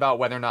going to be about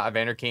whether or not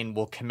Evander Kane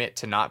will commit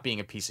to not being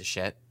a piece of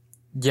shit.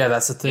 Yeah,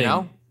 that's the thing. You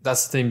know?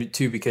 That's the thing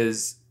too,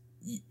 because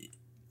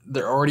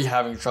they're already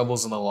having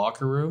troubles in the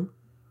locker room.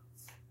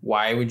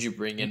 Why would you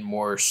bring in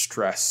more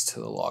stress to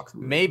the locker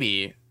room?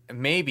 Maybe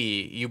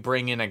you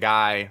bring in a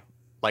guy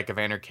like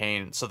Evander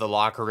Kane so the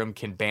locker room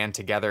can band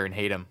together and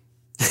hate him.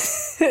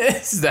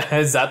 Is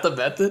that the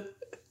method?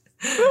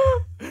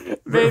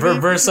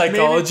 Reverse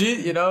psychology,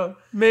 you know?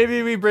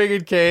 Maybe we bring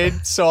in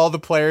Kane so all the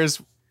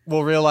players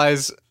will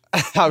realize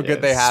how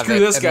good they have Screw it.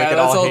 this and they guy. can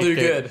Let's all hate do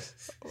Kane.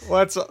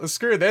 good.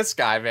 Screw this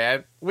guy,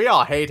 man. We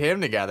all hate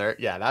him together.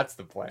 Yeah, that's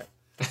the plan.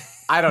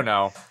 I don't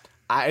know.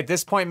 At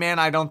this point, man,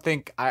 I don't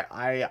think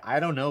I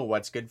don't know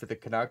what's good for the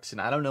Canucks,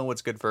 and I don't know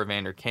what's good for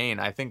Evander Kane.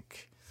 I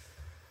think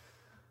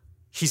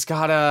he's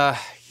gotta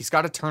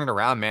turn it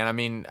around, man. I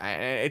mean,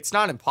 it's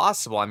not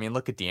impossible. I mean,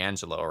 look at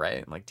D'Angelo,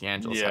 right? Like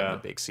D'Angelo's having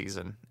a big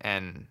season,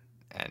 and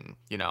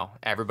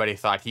everybody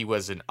thought he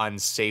was an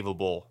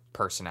unsavable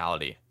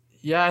personality.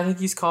 Yeah, I think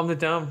he's calmed it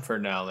down for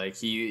now. Like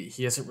he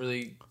hasn't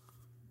really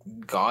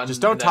gone.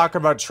 Just don't talk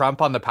about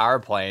Trump on the power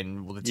play,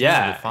 and the team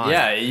will be fine.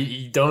 Yeah,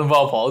 you don't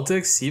involve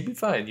politics, he'd be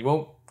fine. He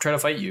won't try to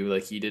fight you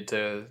like he did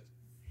to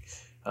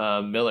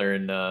Miller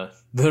and on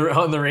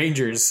the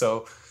Rangers.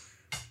 So,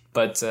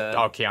 but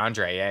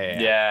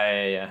Keandre,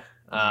 yeah.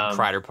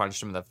 Kreider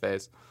punched him in the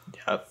face.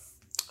 Yep.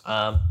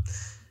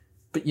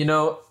 But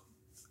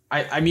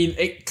I mean,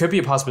 it could be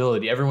a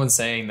possibility. Everyone's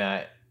saying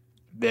that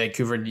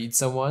Vancouver needs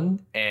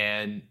someone,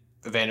 and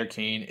Evander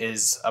Kane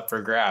is up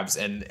for grabs.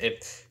 And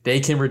if they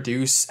can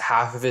reduce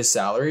half of his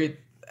salary,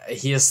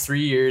 he has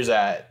 3 years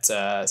at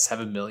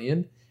 $7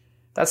 million.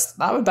 That's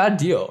not a bad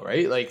deal,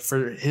 right? Like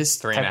for his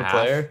type of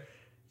player.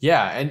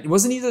 Yeah, and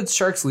wasn't he the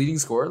Sharks' leading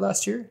scorer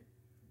last year?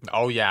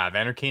 Oh yeah,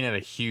 Evander Kane had a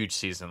huge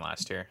season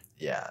last year.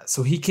 Yeah,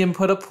 so he can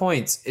put up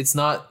points. It's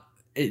not.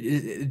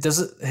 It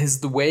doesn't.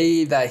 The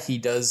way that he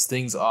does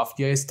things off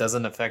the ice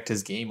doesn't affect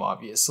his game,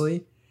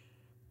 obviously,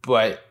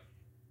 but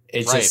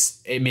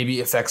it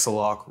maybe affects the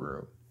locker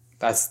room.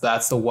 That's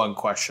the one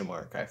question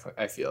mark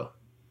I feel.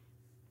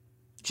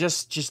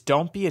 Just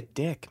don't be a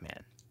dick,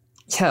 man.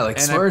 Yeah, like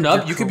smarten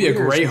up. You could be a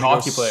great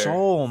hockey player.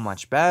 So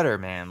much better,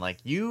 man.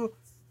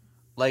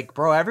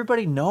 Bro,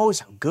 everybody knows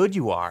how good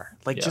you are.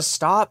 Just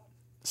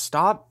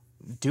stop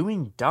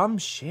doing dumb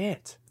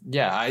shit.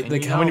 Yeah,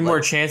 how many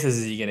more chances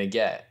is he gonna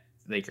get?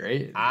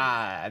 Right?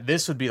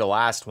 This would be the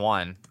last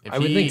one. I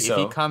would think so. If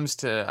he comes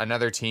to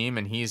another team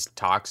and he's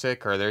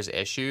toxic or there's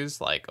issues,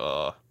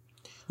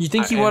 you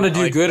think you want to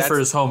do good for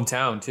his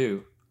hometown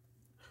too,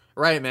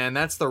 right, man?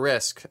 That's the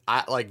risk.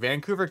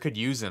 Vancouver could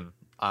use him.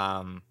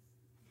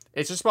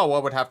 It's just about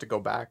what would have to go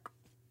back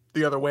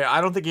the other way.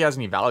 I don't think he has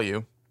any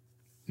value.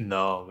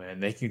 No, man.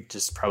 They could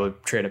just probably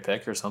trade a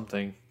pick or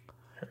something.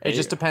 It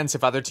just depends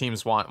if other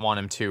teams want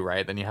him too,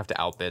 right? Then you have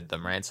to outbid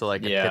them, right? So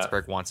if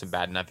Pittsburgh wants him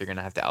bad enough, you're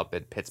gonna have to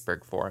outbid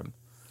Pittsburgh for him.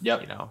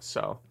 Yep.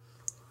 So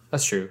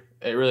that's true.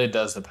 It really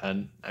does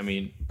depend. I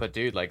mean, but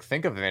dude,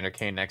 think of Evander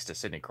Kane next to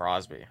Sidney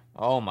Crosby.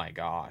 Oh my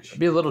gosh, it'd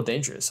be a little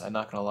dangerous. I'm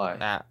not gonna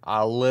lie.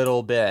 A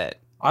little bit.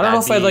 I don't know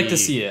if I'd like to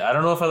see it. I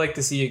don't know if I like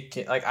to see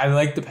it. I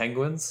like the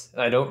Penguins.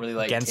 And I don't really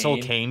like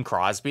Gensel, Kane,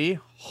 Crosby.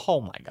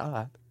 Oh my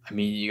god. I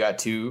mean, you got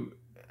two.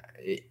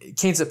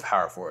 Kane's a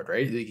power forward,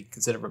 right? You can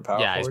consider him a power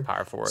forward. Yeah, he's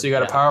power forward. So you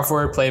got a power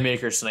forward,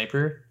 playmaker,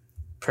 sniper.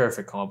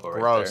 Perfect combo right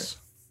Gross.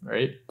 there.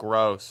 Right?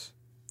 Gross.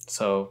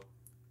 So,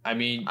 I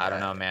mean... I don't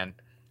know, man.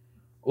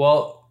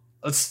 Well,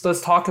 let's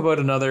talk about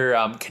another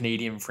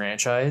Canadian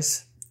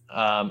franchise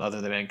other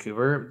than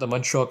Vancouver. The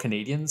Montreal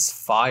Canadiens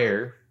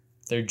fire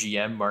their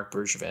GM, Marc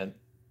Bergevin.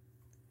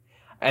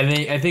 And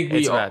I think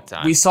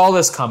we saw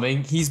this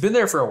coming. He's been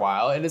there for a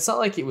while, and it's not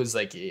like it was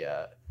like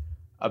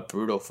a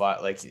brutal fight.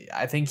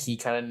 I think he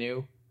kind of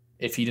knew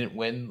if he didn't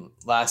win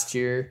last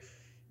year,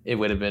 it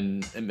would have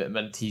been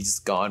meant he's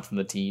gone from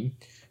the team.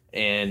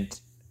 And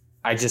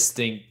I just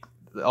think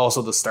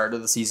also the start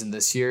of the season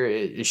this year,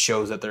 it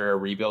shows that they're a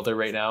rebuilder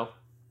right now.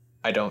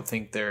 I don't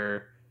think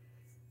they're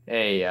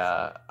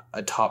a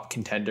top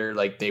contender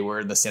like they were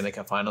in the Stanley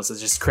Cup Finals.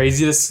 It's just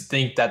crazy to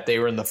think that they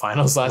were in the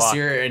finals last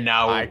year, and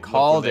now I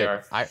called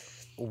it.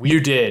 We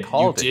did.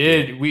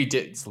 We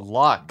did. It's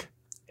luck.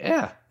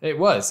 Yeah, it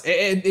was.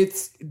 They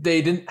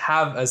didn't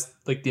have as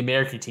the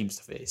American teams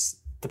to face.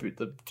 To be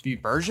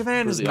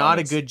Bergevin is not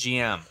a good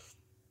GM.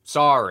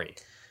 Sorry,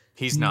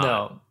 he's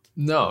not.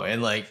 No,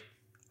 and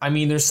I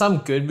mean, there's some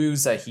good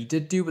moves that he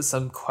did do, but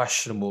some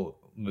questionable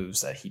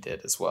moves that he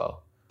did as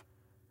well.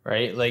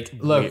 right? Like,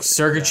 look,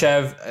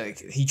 Sergachev,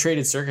 he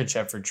traded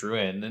Sergachev for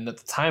Drouin, and at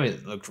the time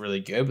it looked really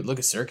good. But look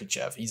at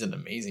Sergachev; he's an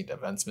amazing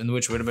defenseman,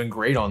 which would have been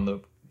great on the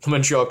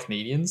Montreal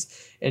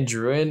Canadiens. And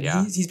Drouin,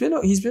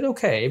 he's been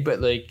okay,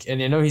 but like,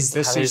 and I know he's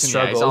this had his season,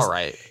 struggles. he's all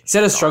right. He's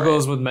had his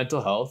struggles with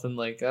mental health, and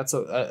like that's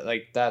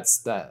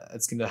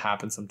it's going to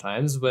happen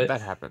sometimes. But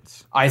That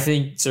happens. I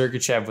think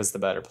Sergachev was the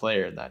better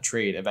player in that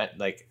trade event.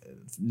 Like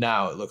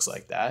now, it looks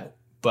like that.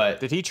 But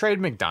Did he trade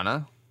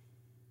McDonough?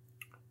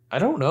 I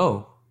don't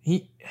know.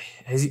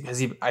 Has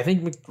he? I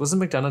think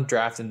wasn't McDonough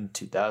drafted in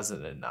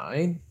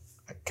 2009.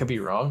 I could be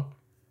wrong.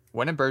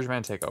 When did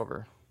Bergevin take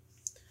over?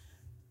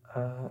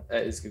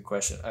 That is a good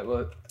question.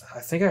 I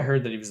think I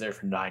heard that he was there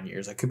for 9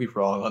 years. I could be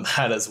wrong on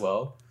that as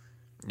well.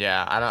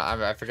 Yeah,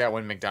 I forget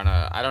when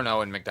McDonough. I don't know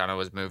when McDonough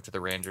was moved to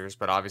the Rangers,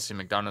 but obviously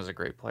McDonough's a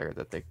great player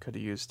that they could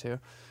have used too.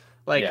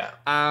 Like, Yeah.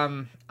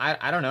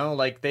 I don't know.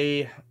 Like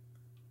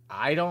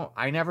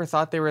I never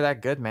thought they were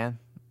that good, man.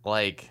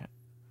 Like,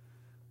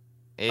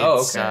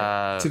 it's,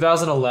 okay.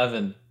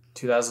 2011.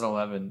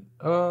 2011.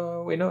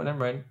 Oh wait, no, never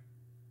mind.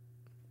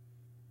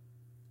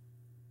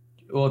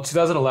 Well,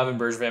 2011,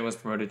 Bergevin was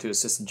promoted to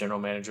assistant general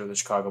manager of the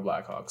Chicago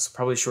Blackhawks.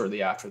 Probably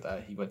shortly after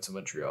that, he went to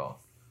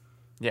Montreal.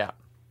 Yeah.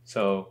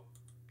 So,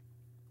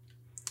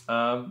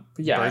 but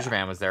yeah,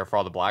 Bergevin was there for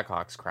all the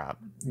Blackhawks crap.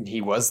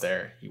 he was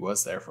there. He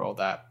was there for all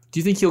that. Do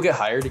you think he'll get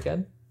hired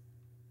again?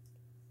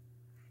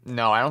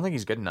 No, I don't think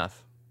he's good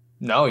enough.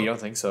 No, you don't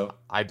think so.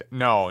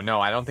 No,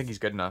 I don't think he's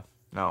good enough.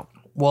 No.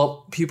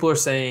 Well, people are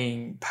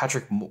saying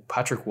Patrick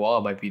Waugh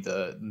might be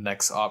the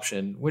next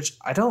option, which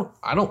I don't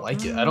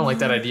like it. I don't like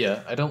that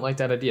idea. I don't like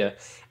that idea.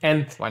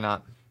 And Why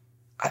not?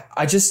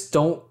 I just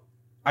don't.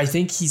 I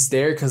think he's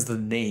there because of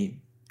the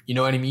name. You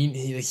know what I mean?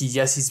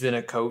 He's been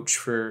a coach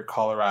for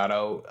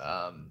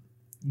Colorado.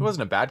 He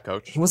wasn't a bad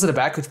coach. He wasn't a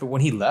bad coach, but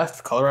when he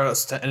left, Colorado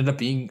ended up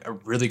being a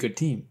really good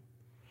team.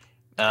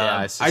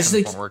 Yeah, I just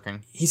think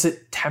working. he's a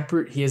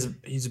temper. He's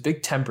a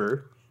big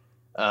temper.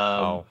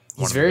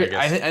 He's one very. of the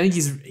biggest. I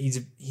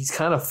think he's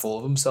kind of full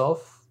of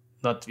himself.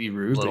 Not to be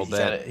rude, A little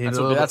but bit.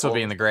 That's what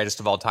being the greatest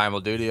of all time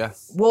will do to you.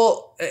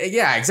 Well,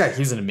 yeah, exactly.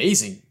 He was an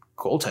amazing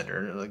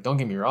goaltender. Like, don't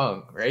get me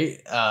wrong,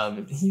 right?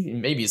 He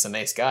maybe is a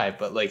nice guy,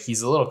 but like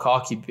he's a little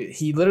cocky.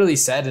 He literally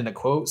said in a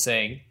quote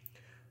saying,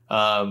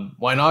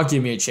 "Why not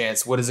give me a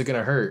chance? What is it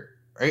gonna hurt?"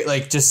 Right?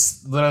 Like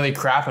just literally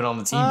crapping on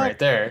the team right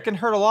there. It can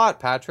hurt a lot,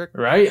 Patrick.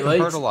 Right? It can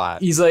Like hurt a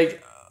lot. he's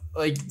like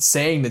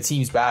saying the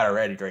team's bad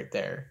already right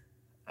there.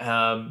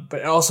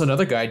 But also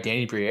another guy,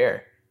 Danny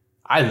Briere.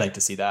 I'd like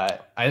to see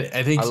that.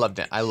 I think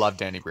I love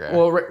Danny Briere.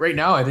 Well, right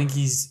now I think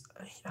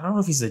I don't know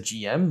if he's a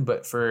GM,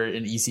 but for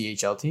an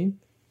ECHL team.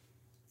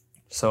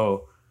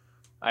 So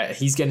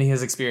he's getting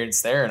his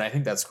experience there, and I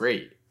think that's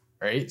great,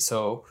 right?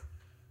 So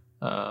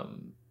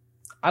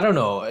I don't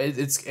know.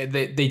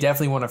 They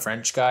definitely want a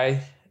French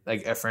guy,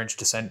 like a French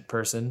descent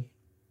person,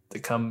 to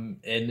come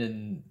in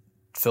and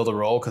fill the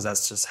role because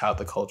that's just how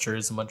the culture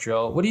is in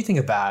Montreal. What do you think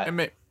of that?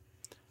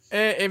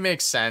 It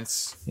makes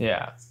sense.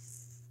 Yeah.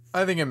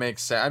 I think it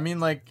makes sense. I mean,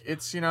 like,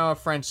 it's, a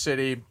French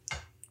city,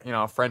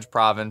 a French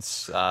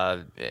province.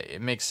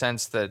 It makes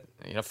sense that,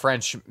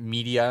 French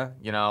media,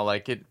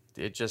 like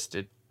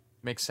it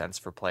makes sense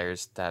for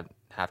players that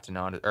have to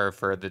know, or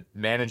for the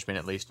management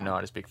at least to know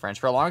how to speak French.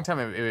 For a long time,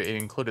 it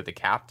included the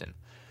captain.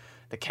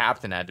 The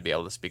captain had to be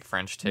able to speak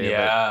French too.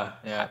 Yeah,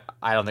 but yeah.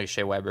 I don't think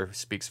Shea Weber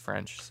speaks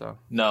French, so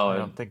no, I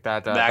don't think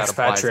that Max that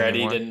applies Pacioretty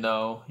anymore. didn't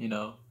know,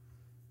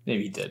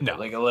 maybe he did, No. but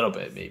like a little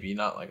bit, maybe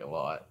not like a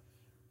lot.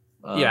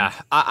 Yeah,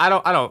 I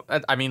don't.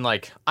 I mean,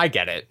 like, I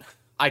get it.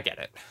 Yeah,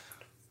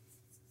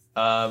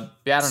 I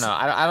don't know.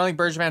 I don't think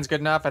Bergevin's good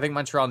enough. I think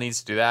Montreal needs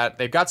to do that.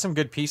 They've got some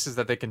good pieces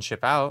that they can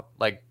ship out,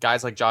 like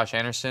guys like Josh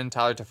Anderson,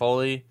 Tyler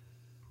Toffoli.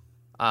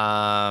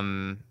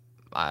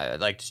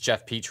 Does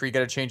Jeff Petrie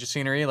get a change of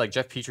scenery? Like,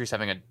 Jeff Petrie's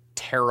having a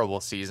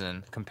terrible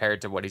season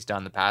compared to what he's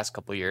done the past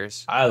couple of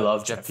years. I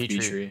love Jeff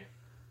Petrie.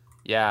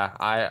 Yeah,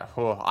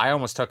 I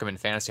almost took him in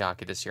fantasy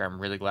hockey this year. I'm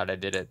really glad I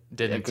didn't.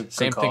 Good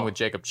Same call. thing with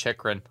Jacob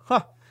Chikrin.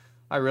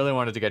 I really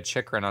wanted to get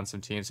Chikrin on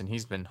some teams, and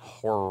he's been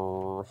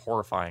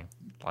horrifying.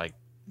 Like,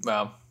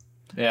 Wow.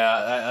 Yeah,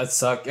 that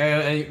sucked.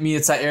 I mean,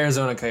 it's that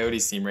Arizona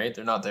Coyotes team, right?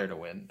 They're not there to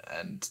win,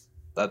 and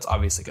that's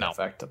obviously going to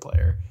affect the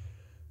player.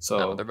 So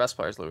no, their best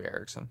player is Louis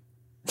Eriksson.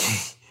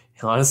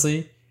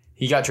 honestly,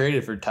 he got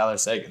traded for Tyler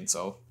Seguin,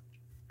 so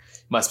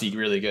must be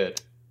really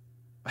good,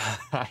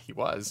 He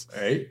was.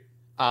 right?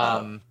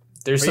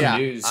 There's but some yeah,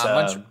 news.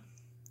 Mon-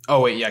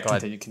 Oh wait, yeah, Go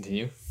ahead.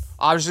 continue.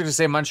 I was just gonna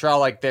say Montreal,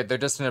 like they're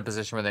just in a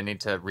position where they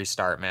need to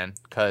restart, man,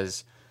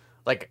 because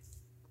like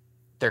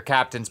their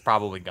captain's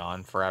probably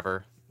gone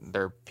forever.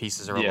 Their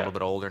pieces are a little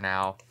bit older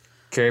now.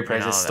 Carey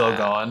Price is still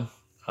gone.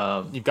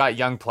 You've got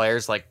young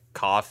players like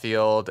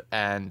Caulfield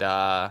and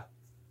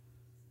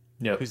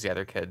Yep. who's the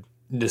other kid?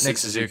 Nick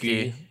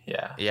Suzuki.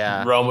 Yeah.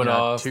 Yeah,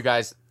 Romanov. two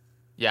guys.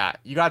 Yeah,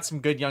 you got some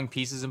good young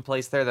pieces in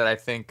place there that I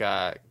think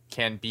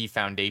can be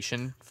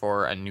foundation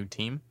for a new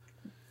team,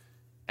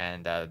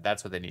 and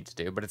that's what they need to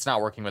do. But it's not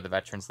working with the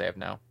veterans they have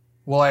now.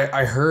 Well,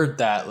 I heard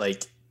that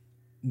like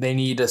they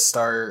need to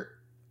start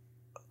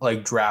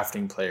like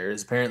drafting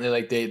players. Apparently,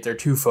 like they're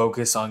too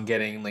focused on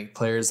getting like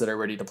players that are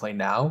ready to play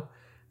now.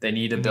 They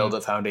need to build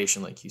a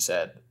foundation, like you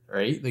said,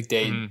 right? Like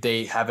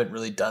they haven't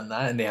really done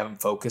that, and they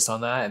haven't focused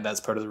on that, and that's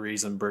part of the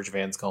reason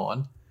Bergevin's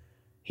gone.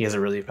 He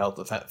hasn't really built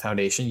the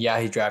foundation. Yeah,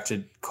 he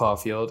drafted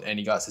Caulfield and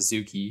he got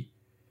Suzuki,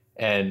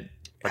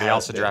 but he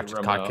also drafted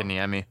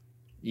Kotkaniemi.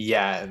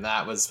 Yeah, and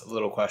that was a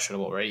little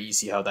questionable, right? You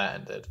see how that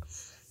ended.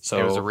 So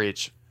it was a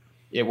reach.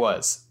 It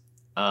was.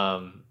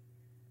 Third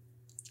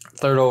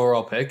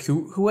overall pick.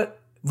 What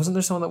wasn't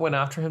there someone that went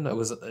after him that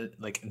was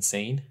like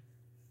insane?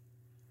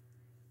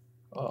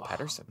 Oh,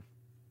 Pettersson.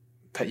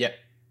 Yeah,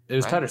 it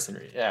was right?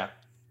 Pettersson. Yeah,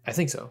 I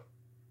think so.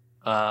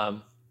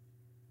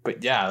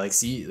 But yeah, like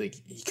see, like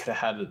he could have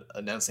had an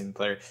announcing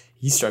player.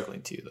 He's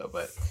struggling too, though.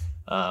 But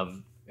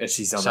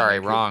she's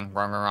wrong.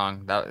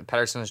 That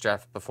Pettersson was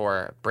drafted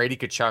before. Brady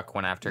Tkachuk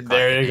went after.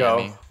 There you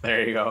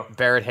go.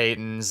 Barrett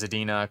Hayton,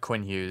 Zadina,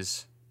 Quinn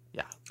Hughes.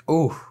 Yeah.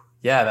 Oh,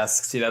 yeah.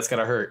 That's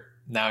gotta hurt.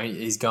 Now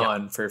he's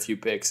gone for a few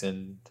picks,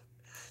 and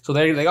so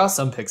they got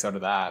some picks out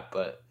of that.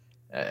 But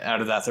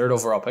out of that third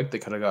overall pick, they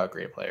could have got a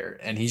great player,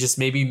 and he just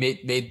maybe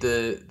made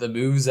the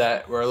moves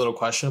that were a little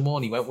questionable,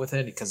 and he went with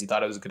it because he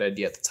thought it was a good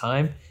idea at the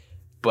time.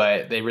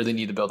 But they really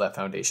need to build that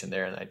foundation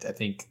there, and I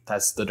think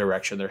that's the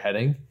direction they're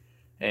heading.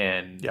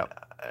 And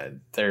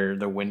their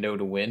window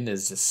to win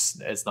is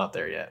just it's not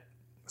there yet.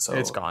 So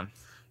it's gone.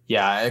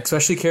 Yeah,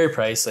 especially Carey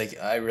Price. Like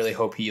I really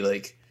hope he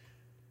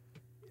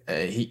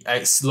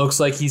it looks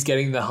like he's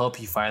getting the help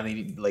he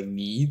finally like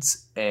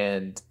needs,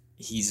 and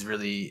he's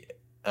really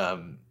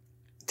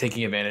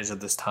taking advantage of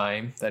this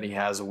time that he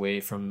has away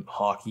from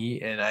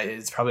hockey. And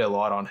it's probably a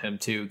lot on him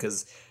too,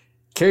 because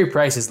Carey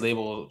Price is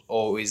labeled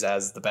always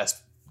as the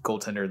best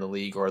goaltender in the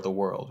league or the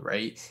world,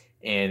 right?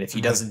 And if he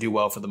doesn't do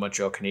well for the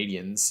Montreal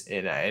Canadiens,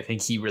 and I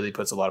think he really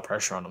puts a lot of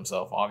pressure on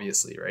himself,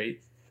 obviously,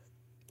 right?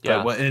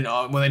 Yeah.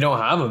 But when they don't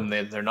have him,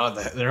 they're not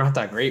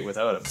that great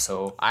without him.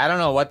 So I don't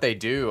know what they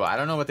do. I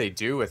don't know what they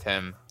do with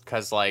him,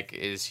 because like, are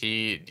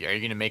you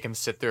going to make him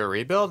sit through a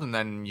rebuild and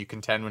then you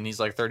contend when he's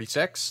like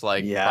 36?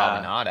 Like,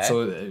 probably not. Eh?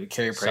 So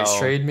Carey Price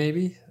trade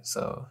maybe.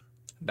 So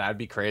that'd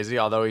be crazy.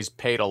 Although he's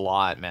paid a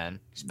lot, man.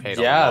 He's paid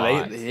a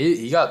lot.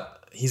 Yeah,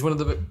 he's one of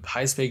the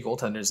highest paid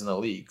goaltenders in the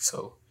league.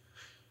 So.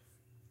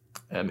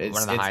 One of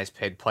the highest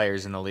paid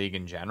players in the league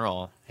in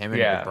general. Him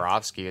and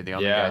Bobrovsky are the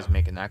only guys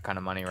making that kind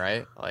of money,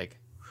 right? Like,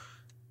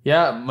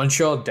 yeah,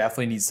 Montreal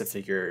definitely needs to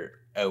figure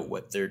out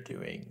what they're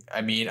doing.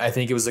 I mean, I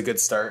think it was a good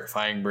start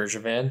finding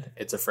Bergevin.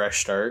 It's a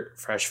fresh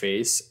start, fresh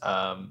face.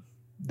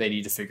 They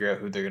need to figure out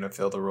who they're going to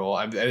fill the role.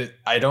 I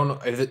don't know.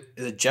 Is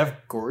it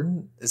Jeff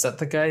Gordon? Is that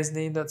the guy's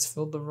name that's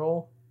filled the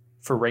role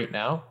for right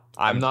now?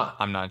 I'm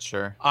not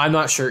sure. I'm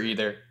not sure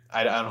either.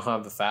 I don't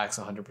have the facts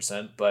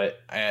 100%, but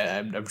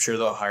I'm sure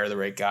they'll hire the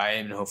right guy,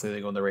 and hopefully they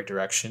go in the right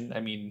direction. I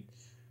mean,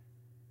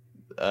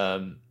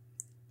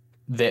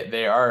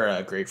 they are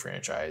a great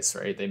franchise,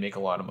 right? They make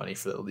a lot of money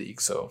for the league,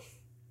 so.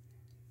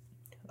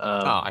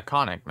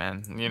 Iconic,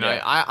 man. You know,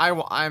 I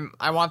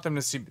want them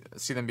to see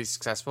them be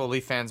successful.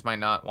 Leaf fans might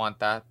not want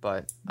that,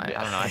 but I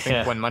don't know. I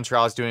think when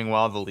Montreal is doing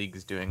well, the league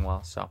is doing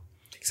well. So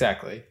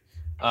exactly.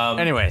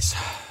 Anyways,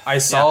 I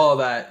saw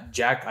that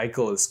Jack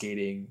Eichel is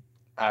skating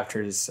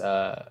after his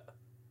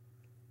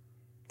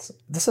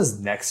this is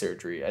neck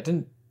surgery.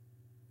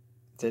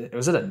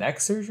 Was it a neck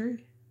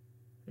surgery?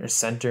 Or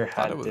center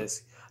had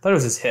disc? I thought it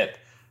was his hip.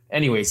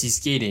 Anyways, he's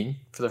skating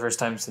for the first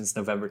time since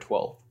November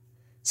 12th.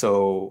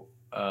 So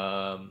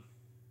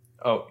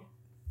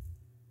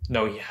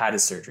he had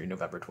his surgery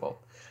November 12th,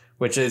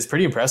 which is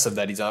pretty impressive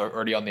that he's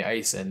already on the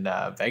ice, and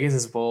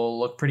Vegas will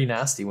look pretty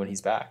nasty when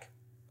he's back.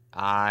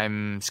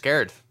 I'm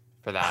scared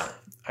for that.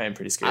 I am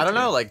pretty scared. I don't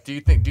know. Like, do you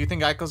think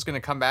Eichel's going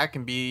to come back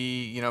and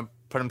be,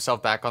 put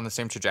himself back on the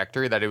same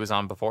trajectory that he was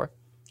on before?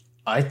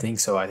 I think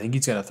so. I think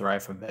he's going to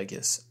thrive from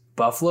Vegas.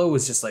 Buffalo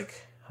was just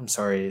like, I'm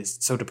sorry,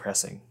 it's so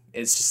depressing.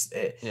 It's just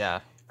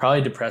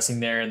probably depressing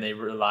there, and they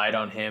relied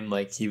on him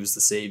like he was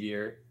the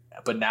savior.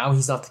 But now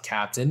he's not the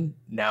captain.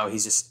 Now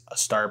he's just a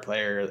star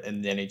player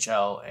in the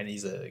NHL, and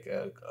he's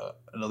an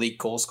elite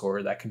goal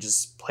scorer that can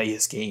just play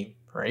his game,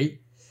 right?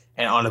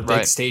 And on a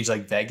big stage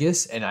like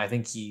Vegas, and I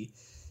think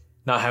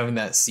not having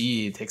that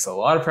seed takes a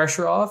lot of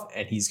pressure off,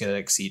 and he's going to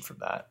exceed from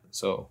that.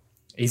 So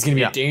he's going to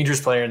be a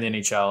dangerous player in the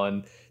NHL,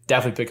 and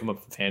definitely pick him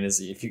up in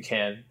fantasy if you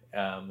can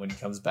when he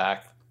comes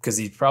back, because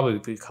he's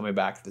probably coming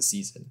back this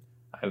season,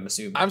 I'm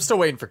assuming. I'm still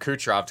waiting for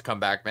Kucherov to come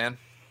back, man.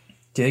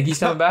 Do you think he's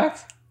coming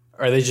back?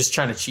 Or are they just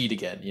trying to cheat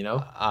again,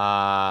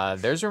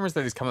 There's rumors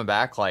that he's coming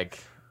back like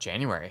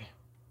January.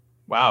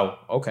 Wow,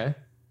 okay.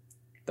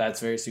 That's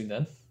very soon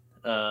then.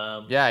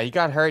 He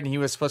got hurt, and he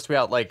was supposed to be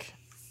out like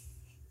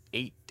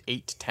 8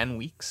 to 10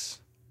 weeks.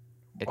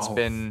 It's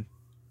been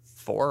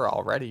 4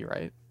 already,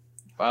 right?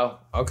 Wow,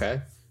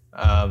 okay.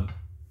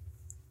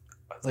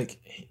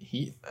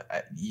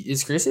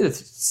 It's crazy to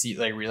see,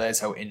 realize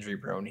how injury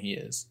prone he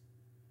is.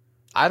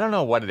 I don't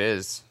know what it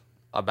is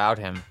about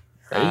him.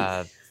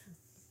 Right?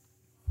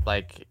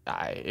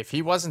 If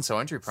he wasn't so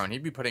injury prone,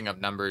 he'd be putting up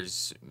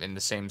numbers in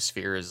the same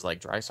sphere as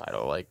like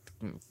Draisaitl. Like,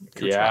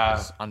 Kucherov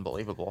is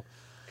unbelievable.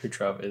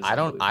 Kucherov is. I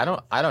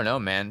don't know,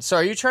 man. So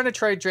are you trying to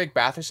trade Drake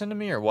Batherson to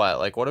me or what?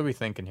 Like, what are we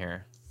thinking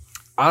here?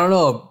 I don't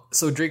know.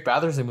 So Drake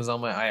Batherson was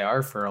on my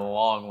IR for a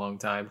long, long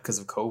time because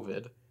of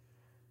COVID.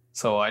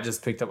 So I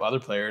just picked up other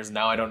players.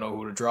 Now I don't know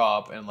who to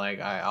drop, and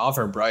like I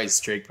offer Bryce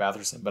Drake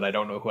Batherson, but I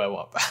don't know who I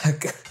want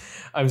back.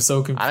 I'm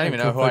so confused. I don't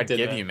even know who I'd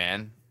give you,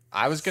 man.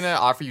 I was gonna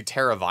offer you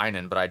Tara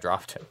Vinen, but I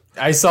dropped him.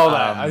 I saw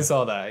that. I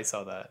saw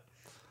that.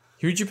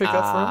 Who'd you pick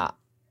up for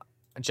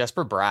him?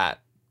 Jesper Bratt.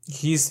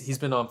 He's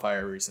been on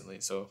fire recently,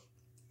 so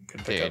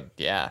could pick up.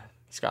 Yeah,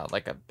 he's got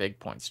like a big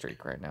point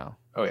streak right now.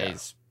 Oh yeah,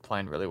 he's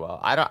playing really well.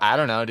 I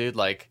don't know, dude.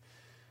 Like,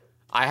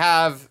 I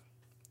have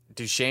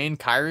Duchesne,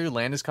 Kyrou,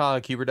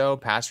 Landeskog, Huberdeau,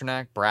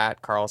 Pasternak,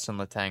 Bratt, Carlson,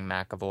 Letang,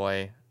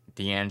 McAvoy,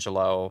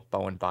 D'Angelo,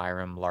 Bowen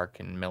Byram,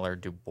 Larkin, Miller,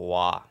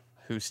 Dubois.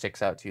 Who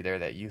sticks out to you there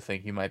that you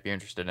think you might be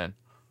interested in?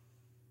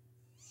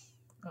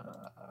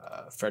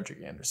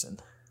 Frederik Andersen.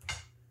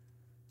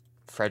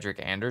 Frederik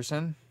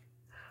Andersen?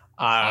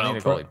 I need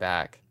a goalie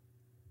back.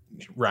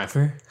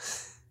 Reimer?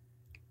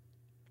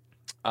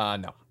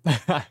 No.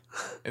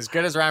 As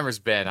good as Reimer's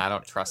been, I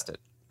don't trust it.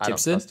 I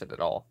Gibson? don't trust it at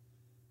all.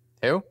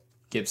 Who?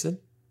 Gibson?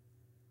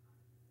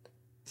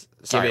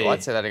 Sorry,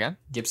 what? Say that again?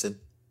 Gibson.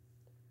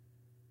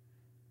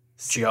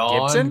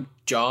 Gibson?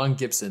 John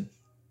Gibson.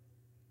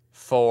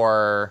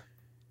 For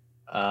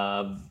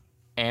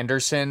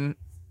Anderson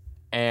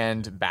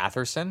and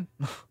Batherson?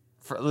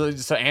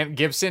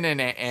 Gibson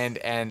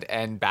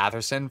and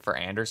Batherson for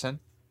Anderson?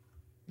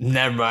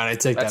 Never mind, I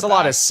take That's that a back.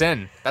 lot of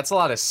sin. That's a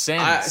lot of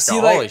sin.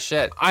 Holy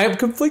shit. I am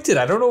conflicted.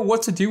 I don't know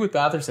what to do with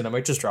Batherson. I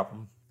might just drop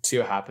him. See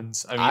what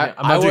happens. I mean,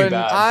 I'm not doing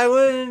bad. I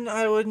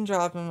wouldn't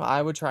drop him.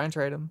 I would try and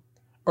trade him.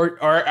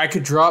 Or I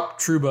could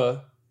drop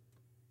Trouba.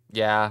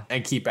 Yeah.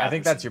 And keep Batherson. I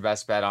think that's your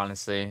best bet,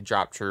 honestly.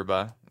 Drop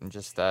Trouba and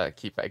just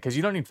keep it. Because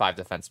you don't need 5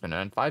 defensemen,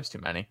 and 5's too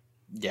many.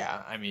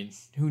 Yeah, I mean,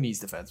 who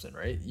needs defensemen,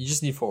 right? You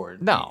just need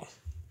forward. No.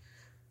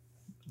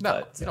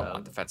 But, you don't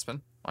want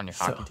defensemen on your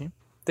hockey team.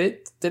 They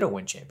don't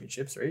win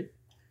championships, right?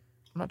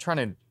 I'm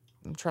trying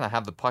to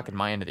have the puck in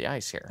my end of the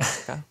ice here.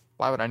 Okay?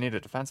 Why would I need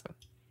a defenseman?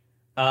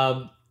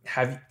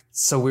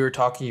 So we were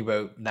talking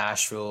about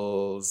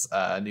Nashville's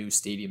new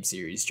Stadium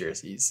Series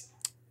jerseys.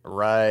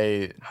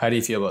 Right. How do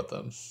you feel about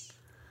them?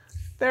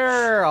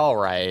 They're all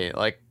right.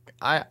 Like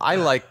I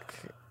like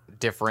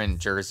different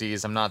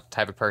jerseys. I'm not the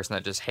type of person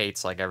that just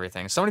hates like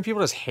everything. So many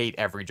people just hate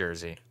every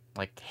jersey.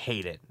 Like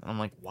hate it. I'm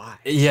like, why?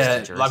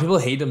 Yeah, a lot of people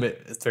hate them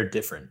if they're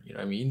different. You know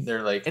what I mean?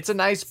 They're like, it's a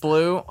nice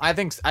blue. I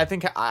think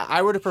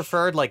I would have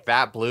preferred like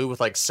that blue with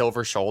like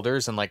silver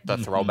shoulders and like the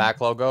throwback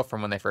logo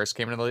from when they first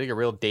came into the league. A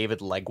real David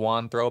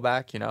Legwan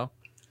throwback, you know?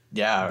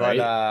 Yeah, but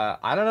right.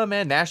 I don't know,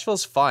 man.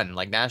 Nashville's fun.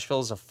 Like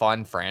Nashville's a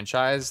fun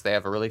franchise. They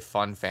have a really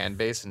fun fan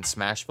base, and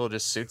Smashville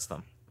just suits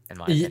them, in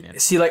my opinion.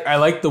 See, like I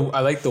like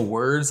the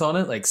words on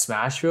it, like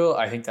Smashville.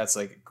 I think that's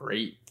like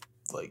great,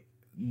 like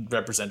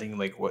representing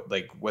like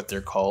what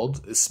they're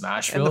called is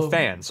Smashville. And the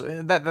fans.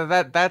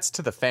 That's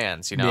to the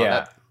fans, you know.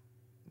 Yeah.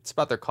 It's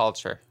about their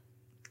culture.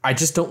 I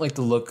just don't like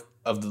the look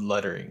of the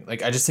lettering.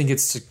 Like I just think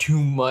it's too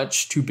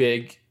much, too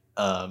big.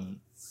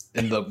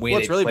 And the way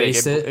they really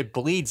place big. It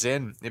bleeds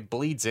in. It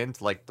bleeds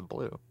into like the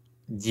blue.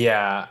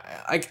 Yeah,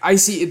 I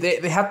see.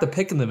 They have the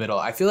pick in the middle.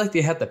 I feel like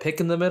they had the pick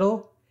in the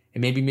middle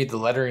and maybe made the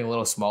lettering a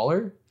little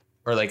smaller,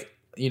 or like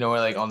or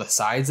like on the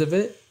sides of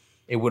it,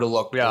 it would have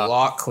looked a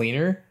lot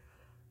cleaner.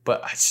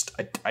 But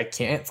I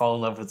can't fall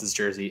in love with this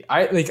jersey.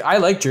 I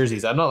like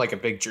jerseys. I'm not like a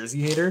big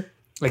jersey hater.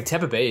 Like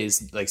Tampa Bay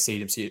is like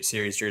Stadium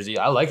Series jersey.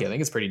 I like it. I think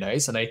it's pretty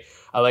nice, and I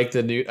like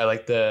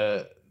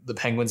the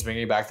Penguins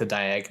bringing back the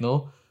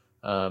diagonal.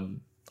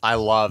 I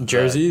love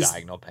jerseys. The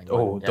diagonal penguin.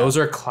 Oh, yeah. Those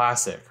are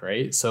classic,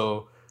 right?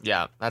 So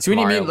yeah, that's what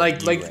you Mario mean.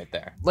 Like right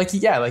there. Like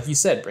you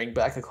said, bring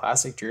back a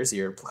classic jersey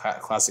or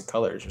classic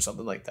colors or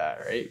something like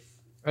that, right?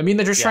 I mean,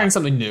 they're just trying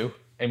something new.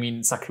 I mean,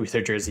 it's not gonna be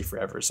their jersey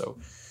forever. So,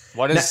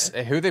 who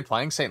are they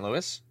playing? St.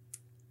 Louis?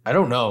 I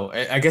don't know.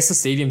 I guess the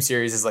Stadium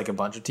Series is like a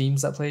bunch of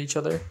teams that play each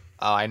other.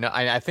 Oh, I know.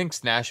 I think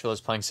Nashville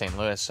is playing St.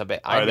 Louis. So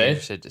I'd be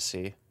interested to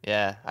see.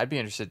 Yeah, I'd be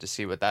interested to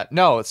see what that.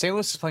 No, St.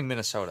 Louis is playing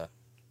Minnesota.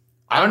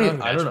 I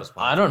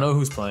don't know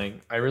who's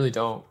playing. I really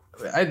don't.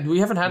 We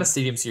haven't had a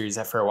Stadium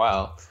Series for a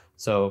while.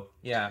 So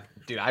yeah,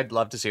 dude, I'd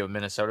love to see what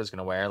Minnesota's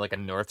gonna wear, like a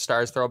North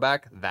Stars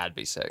throwback. That'd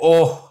be sick.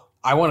 Oh,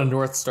 I want a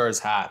North Stars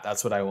hat.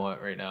 That's what I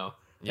want right now.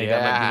 That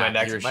might be my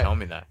next. Show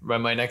me that.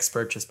 My next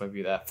purchase might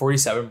be that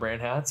 47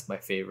 brand hats. My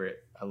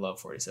favorite. I love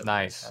 47.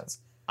 Nice hats.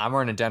 I'm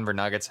wearing a Denver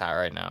Nuggets hat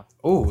right now.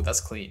 Oh,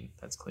 that's clean.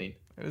 That's clean.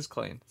 It is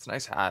clean. It's a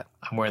nice hat.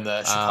 I'm wearing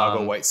the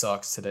Chicago White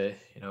Sox today.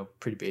 You know,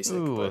 pretty basic.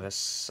 Ooh, but the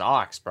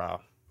socks,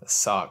 bro. The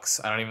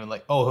socks. I don't even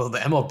like. Oh, the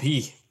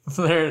MLB.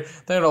 they're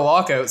in a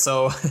lockout.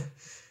 So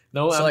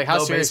no. So like, how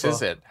serious baseball.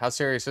 is it? How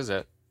serious is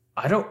it?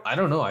 I don't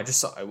know.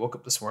 I woke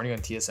up this morning on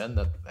TSN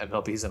that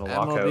MLB's in a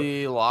lockout.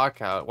 MLB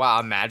lockout. Wow,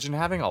 imagine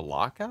having a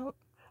lockout.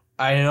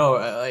 I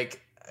know.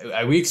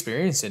 We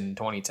experienced it in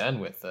 2010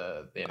 with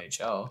the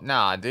NHL.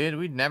 Nah, dude,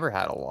 we'd never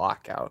had a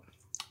lockout.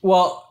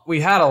 Well, we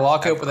had a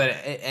lockout, but then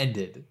it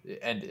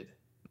ended.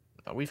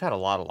 We've had a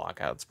lot of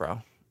lockouts,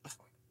 bro.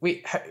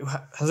 Wait,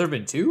 has there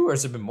been 2 or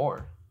has there been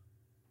more?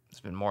 It's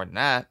been more than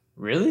that.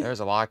 Really? There was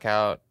a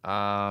lockout.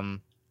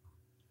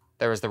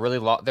 There was there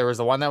was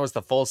the one that was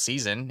the full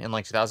season in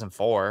like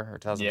 2004 or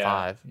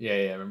 2005. Yeah,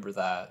 I remember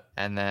that.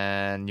 And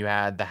then you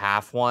had the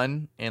half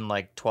one in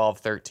like 12,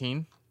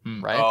 13,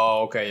 right?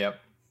 Oh, okay, yep.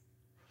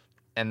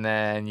 And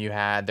then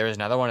there was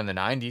another one in the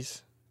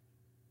 90s.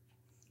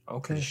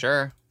 Okay. Pretty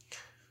sure.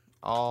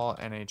 All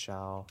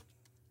NHL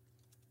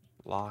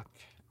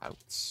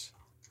lockouts.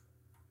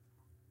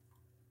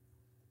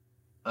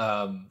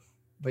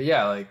 But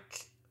yeah,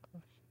 like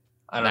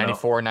I don't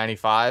 94, know.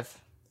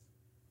 95,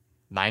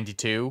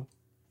 92.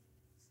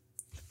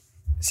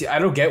 See, I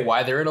don't get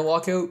why they're in a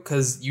lockout,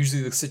 because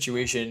usually the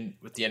situation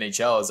with the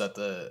NHL is that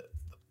the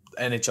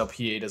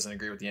NHLPA doesn't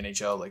agree with the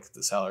NHL, like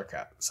the salary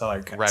cap,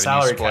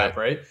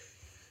 right?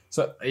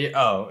 So,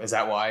 oh, is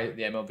that why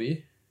the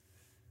MLB?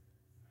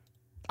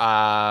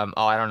 I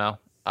don't know.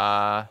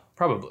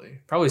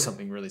 Probably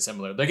something really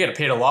similar. They get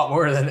paid a lot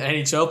more than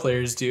NHL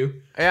players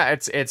do. Yeah,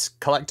 it's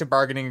collective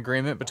bargaining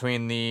agreement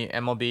between the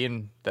MLB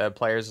and the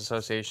Players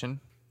Association.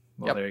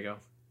 Well, There you go.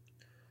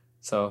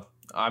 So,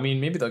 I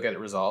mean, maybe they'll get it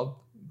resolved,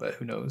 but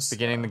who knows?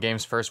 Beginning the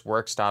game's first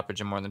work stoppage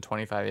in more than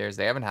 25 years.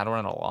 They haven't had one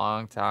in a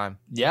long time.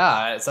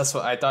 Yeah, that's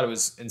what I thought. It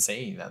was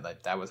insane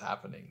that was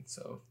happening.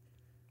 So,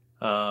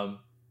 but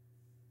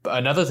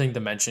another thing to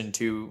mention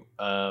too,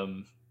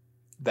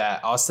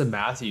 that Austin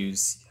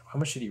Matthews, how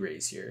much did he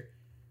raise here?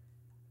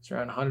 It's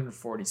around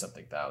 140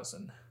 something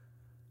thousand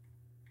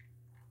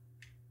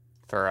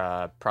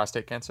For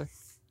prostate cancer.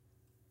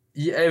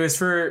 Yeah, it was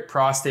for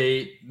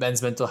prostate,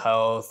 men's mental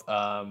health,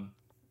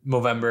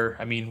 Movember.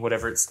 I mean,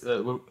 whatever it's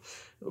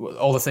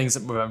all the things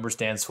that Movember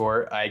stands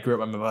for. I grew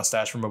up on my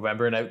mustache from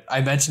Movember, and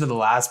I mentioned in the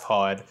last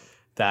pod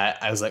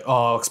that I was like,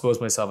 oh, I'll expose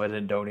myself. I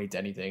didn't donate to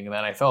anything, and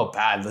then I felt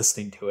bad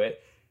listening to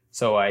it,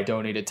 so I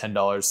donated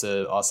 $10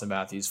 to Austin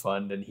Matthews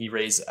Fund, and he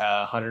raised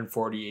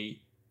 $148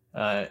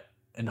 and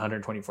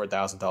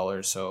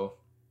 $124,000. So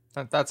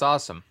that's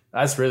awesome.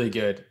 That's really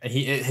good. And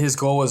his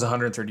goal was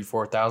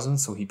 134,000,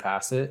 so he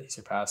passed it. He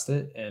surpassed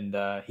it, and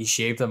he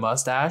shaved the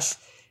mustache.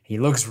 He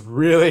looks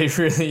really,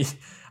 really.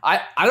 I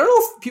don't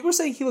know if people are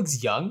saying he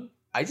looks young.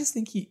 I just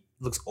think he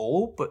looks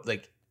old, but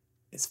like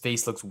his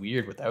face looks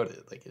weird without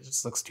it. Like it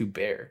just looks too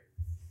bare.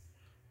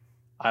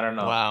 I don't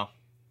know.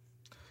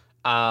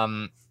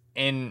 Wow.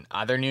 In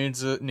other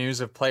news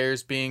of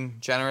players being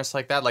generous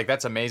like that, like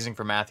that's amazing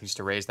for Matthews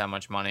to raise that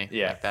much money.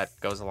 Yeah, like that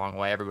goes a long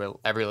way.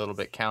 Every little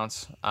bit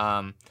counts.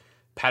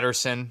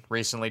 Pedersen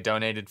recently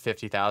donated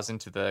 $50,000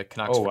 to the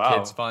Canucks for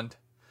Kids Fund.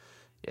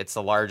 It's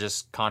the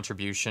largest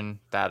contribution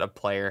that a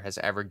player has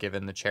ever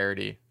given the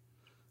charity.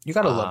 You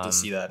gotta love to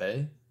see that,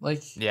 eh?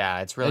 Like,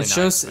 yeah, it's really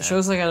nice. It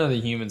shows like kind of the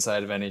human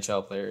side of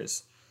NHL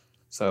players.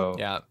 So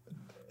yeah,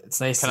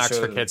 it's nice. Canucks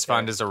for Kids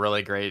Fund is a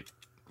really great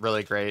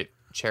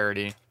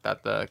charity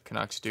that the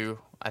Canucks do.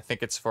 I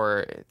think is it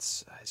for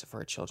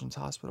a children's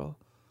hospital?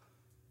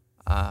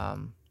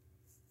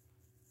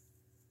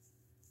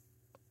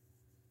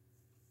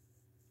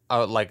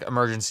 Oh, like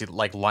emergency,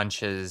 like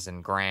lunches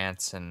and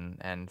grants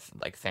and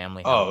like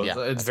family help. Oh, yeah,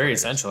 it's very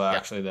essential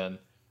actually. Then,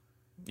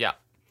 yeah,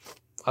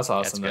 that's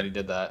awesome that he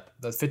did that.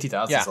 That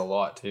 50,000 is a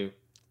lot too.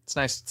 It's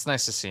nice. It's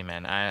nice to see,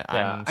 man.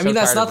 I mean,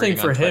 that's nothing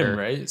for him,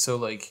 right? So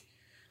like,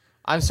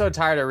 I'm so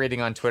tired of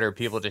reading on Twitter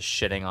people just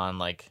shitting on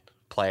like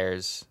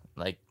players,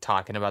 like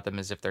talking about them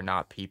as if they're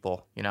not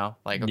people. You know,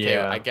 like okay,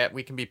 I get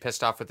we can be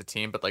pissed off with the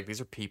team, but like these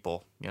are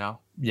people. You know?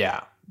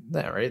 Yeah,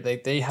 right.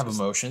 They have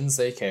emotions.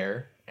 They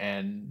care.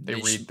 And they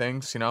read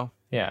things, you know?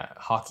 Yeah.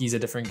 Hockey's a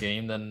different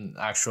game than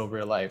actual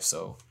real life.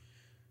 So,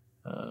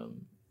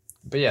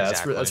 but yeah,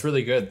 exactly. That's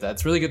really good.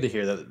 That's really good to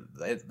hear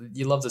that.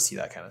 You love to see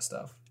that kind of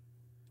stuff.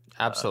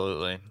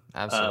 Absolutely.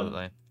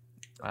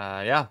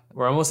 Yeah.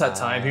 We're almost at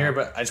time here,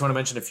 but I just want to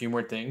mention a few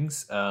more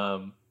things.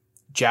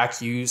 Jack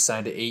Hughes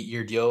signed an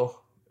 8-year deal,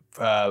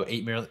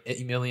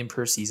 $8 million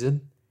per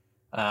season.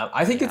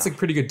 I think it's a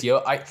pretty good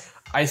deal.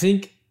 I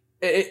think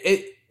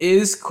it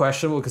is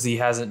questionable because he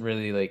hasn't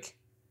really like,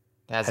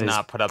 has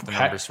not put up the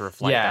numbers to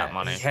reflect that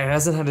money. He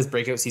hasn't had his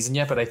breakout season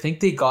yet, but I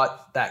think they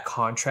got that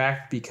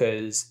contract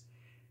because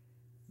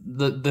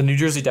the New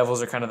Jersey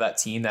Devils are kind of that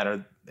team that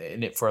are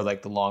in it for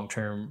like the long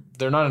term.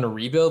 They're not in a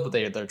rebuild, but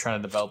they're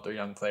trying to develop their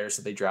young players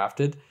that they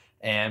drafted,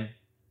 and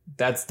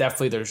that's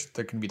definitely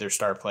there can be their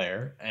star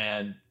player.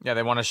 And yeah,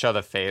 they want to show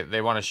the faith.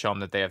 They want to show them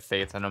that they have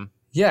faith in him.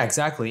 Yeah,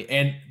 exactly,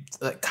 and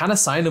kind of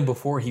signed him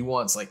before he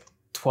wants like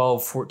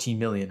 12-14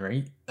 million,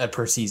 right?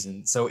 Per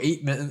season. So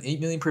 8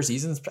 million per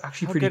season is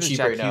actually pretty cheap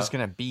right now. How good is Jack Hughes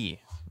going to be?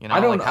 You know,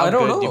 I don't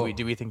know.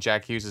 Do we think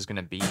Jack Hughes is going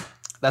to be?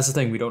 That's the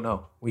thing. We don't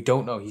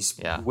know. He's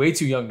way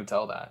too young to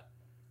tell that.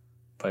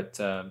 But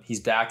he's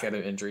back out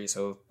of injury,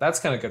 so that's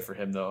kind of good for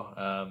him,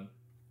 though.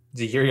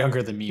 He's a year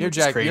younger than me, which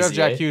is crazy. You have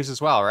Jack Hughes as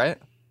well, right?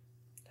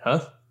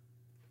 Huh?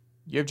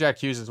 You have Jack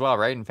Hughes as well,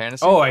 right, in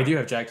fantasy? Oh, I do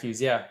have Jack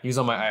Hughes, yeah. He was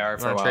on my IR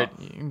for a while.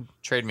 You can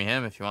trade me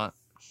him if you want.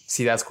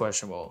 See, that's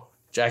questionable.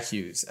 Jack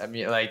Hughes. I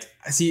mean, like,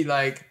 I see,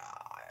 like,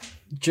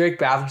 Jake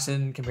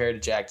Batherson compared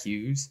to Jack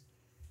Hughes.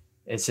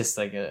 It's just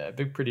like a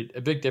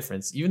big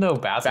difference. Even though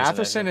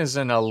Batherson is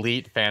an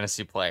elite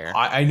fantasy player.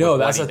 I know,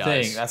 with that's what the he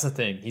thing. does. That's the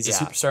thing. He's a Yeah.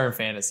 superstar in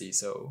fantasy,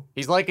 so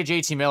He's like a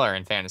JT Miller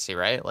in fantasy,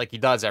 right? Like he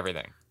does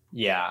everything.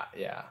 yeah.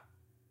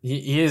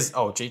 He is.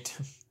 Oh,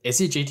 JT, is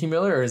he JT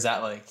Miller, or is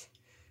that like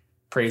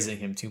praising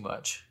him too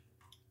much?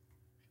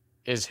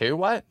 Is who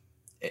what?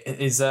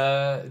 Is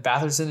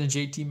Batherson a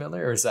JT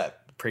Miller, or is that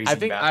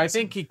praising? I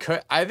think he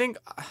could. I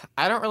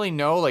don't really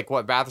know like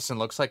what Batherson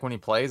looks like when he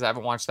plays. I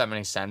haven't watched that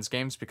many Sens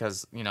games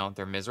because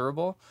they're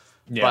miserable.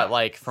 Yeah. But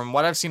like from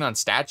what I've seen on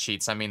stat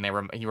sheets, I mean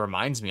he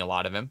reminds me a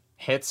lot of him.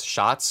 Hits,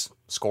 shots,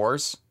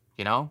 scores.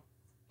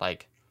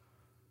 Like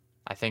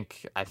I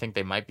think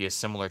they might be a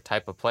similar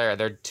type of player.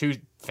 They're two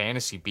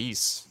fantasy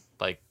beasts.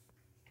 Like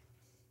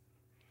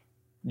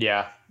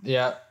yeah.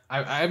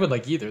 I would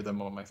like either of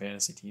them on my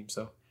fantasy team.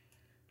 So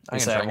I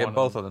can try and get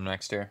both of them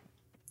next year.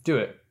 Do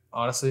it.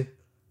 Honestly,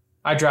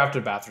 I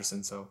drafted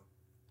Batherson, so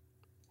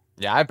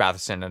yeah, I have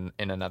Batherson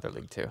in another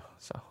league too.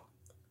 So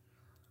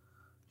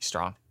he's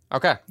strong.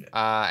 Okay.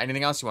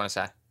 Anything else you want to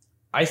say?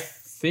 I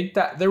think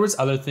that there was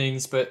other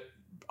things, but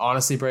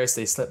honestly, Bryce,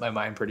 they slipped my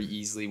mind pretty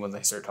easily when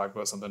they start talking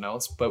about something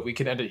else. But we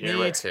can end it here.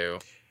 Me too.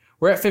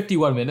 We're at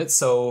 51 minutes,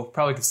 so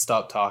probably could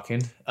stop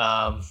talking.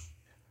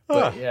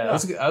 But yeah, that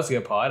was a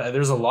good pod.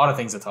 There's a lot of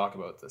things to talk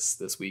about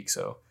this week,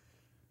 so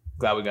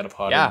glad we got a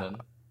pod. Yeah. In then.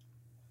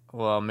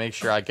 Well, make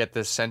sure I get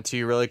this sent to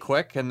you really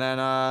quick, and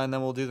then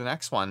we'll do the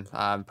next one.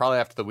 Probably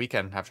after the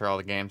weekend, after all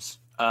the games.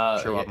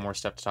 I'm sure we'll have more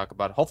stuff to talk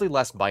about. Hopefully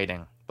less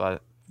biting,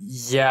 but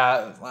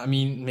yeah, I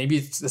mean, maybe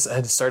it's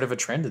the start of a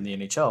trend in the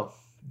NHL.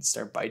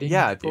 Start biting.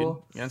 Yeah,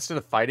 people. dude. Instead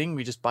of fighting,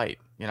 we just bite.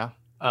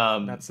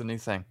 That's the new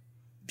thing.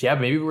 Yeah,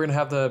 maybe we're gonna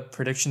have the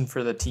prediction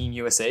for the Team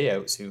USA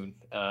out soon.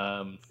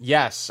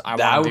 Yes, I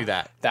want to do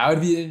that. That would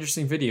be an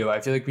interesting video.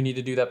 I feel like we need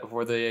to do that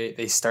before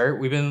they start.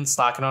 We've been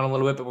slacking on a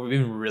little bit, but we've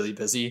been really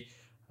busy.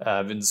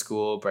 I've been in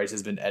school. Bryce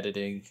has been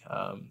editing.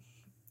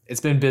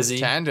 It's been busy.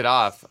 To end it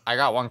off, I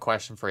got one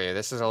question for you.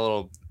 This is a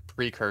little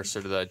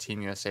precursor to the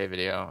Team USA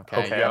video.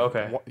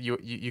 Okay.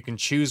 You can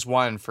choose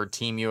one for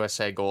Team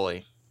USA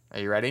goalie. Are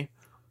you ready?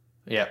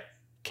 Yeah.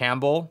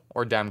 Campbell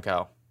or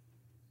Demko?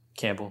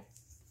 Campbell.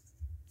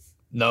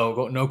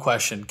 No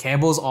question.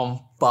 Campbell's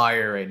on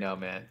fire right now,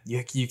 man.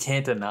 You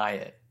can't deny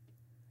it.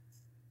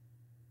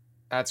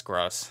 That's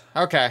gross.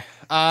 Okay.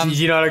 Did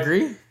you not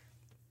agree?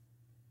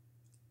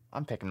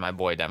 I'm picking my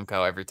boy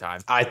Demko every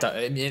time. I thought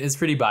it's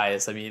pretty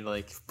biased. I mean,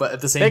 like, but at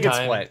the same time,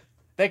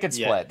 They could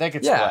split. They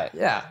could yeah, split.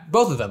 Yeah,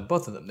 both of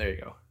them. There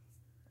you go.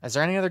 Is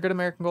there any other good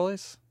American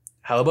goalies?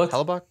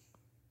 Hellebuck?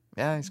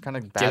 Yeah, he's kind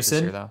of bad Gibson?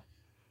 this year, though.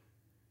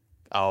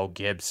 Oh,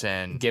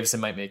 Gibson. Gibson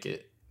might make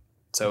it.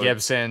 So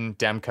Gibson,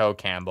 Demko,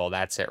 Campbell.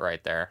 That's it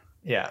right there.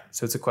 Yeah,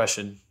 so it's a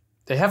question.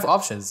 They have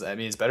options. I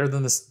mean, it's better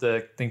than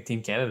the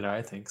Team Canada,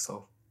 I think.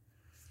 So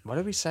what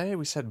did we say?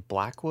 We said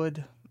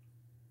Blackwood,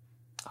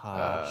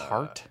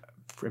 Hart,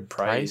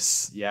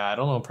 Price. Yeah, I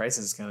don't know. Price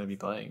is going to be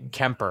playing.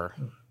 Kemper,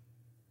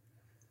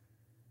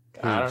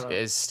 who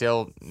is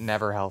still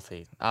never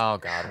healthy. Oh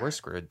God, we're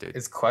screwed, dude.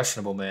 It's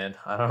questionable, man.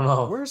 I don't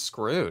know. We're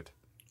screwed.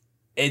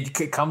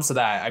 It comes to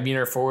that. I mean,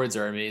 our forwards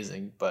are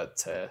amazing,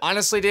 but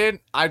honestly, dude,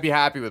 I'd be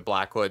happy with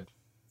Blackwood.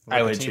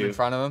 I would too. In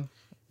front of him,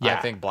 yeah,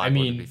 I think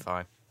Blackwood would be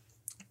fine.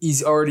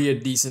 He's already a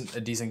decent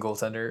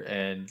goaltender,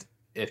 and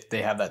if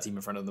they have that team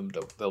in front of them,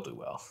 they'll do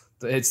well.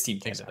 It's Team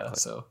Canada, exactly.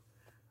 So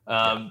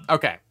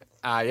okay.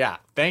 Yeah.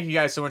 Thank you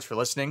guys so much for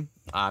listening.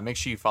 Make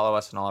sure you follow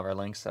us on all of our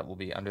links that will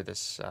be under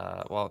this.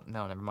 Well,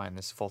 no, never mind.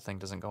 This full thing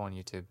doesn't go on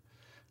YouTube.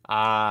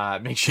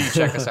 Make sure you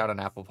check us out on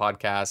Apple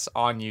Podcasts,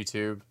 on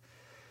YouTube,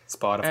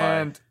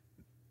 Spotify,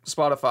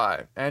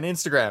 and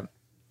Instagram.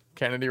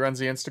 Kennedy runs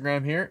the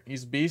Instagram here.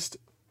 He's a beast.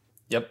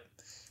 Yep.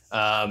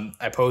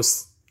 I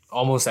post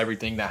almost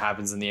everything that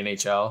happens in the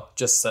NHL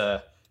just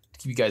to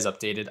keep you guys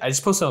updated. I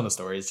just post it on the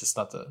stories, just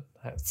not to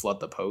flood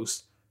the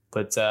post.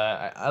 But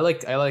I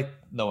like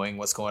knowing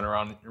what's going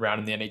around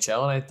in the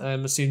NHL, and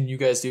I'm assuming you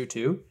guys do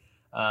too.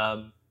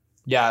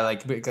 Yeah,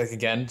 like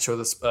again, show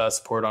the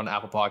support on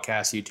Apple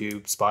Podcasts,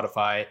 YouTube,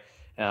 Spotify,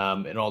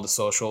 and all the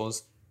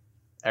socials.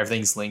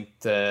 Everything's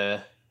linked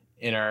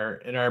in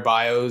our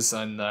bios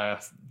on the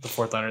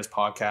Fourth Liners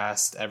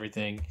podcast.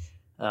 Everything.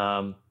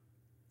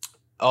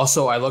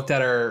 Also, I looked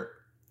at our,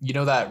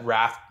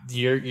 that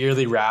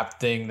yearly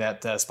wrap thing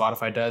that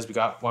Spotify does. We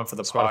got one for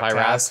the Spotify podcast.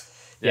 Wrap.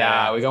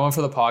 Yeah, we got one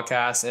for the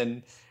podcast,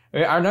 and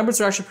our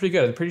numbers are actually pretty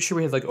good. I'm pretty sure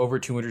we had like over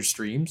 200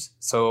 streams,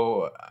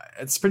 so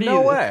it's pretty.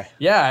 No way.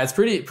 Yeah, it's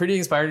pretty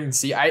inspiring to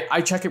see. I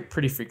check it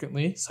pretty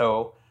frequently,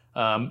 so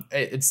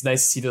it's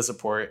nice to see the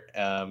support.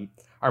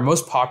 Our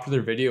most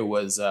popular video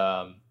was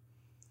I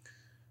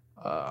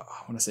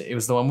want to say it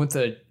was the one with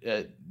the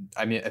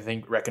I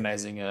think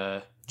recognizing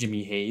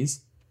Jimmy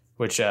Hayes,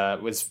 which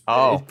was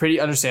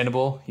pretty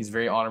understandable. He's a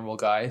very honorable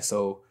guy,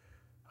 so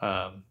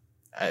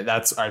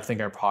that's I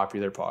think our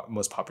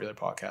most popular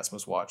podcast,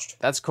 most watched.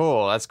 That's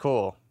cool.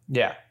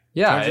 Yeah.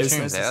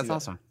 That's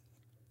awesome.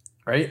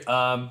 Right.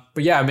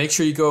 But yeah, make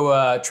sure you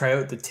go try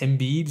out the Tim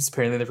Biebs.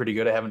 Apparently they're pretty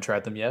good. I haven't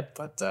tried them yet,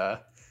 but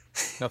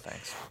No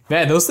thanks.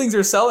 Man, those things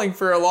are selling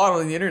for a lot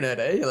on the internet,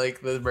 eh?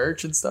 Like the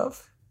merch and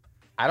stuff.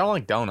 I don't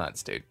like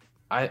donuts, dude.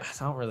 I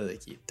don't really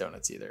like eat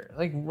donuts either.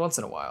 Like once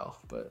in a while,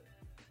 but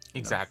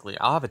Exactly.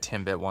 I'll have a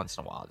Timbit once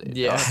in a while, dude.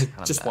 yeah, Donuts are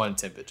kinda just meh. one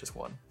Timbit, just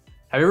one.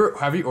 Have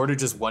you ordered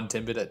just one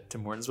Timbit at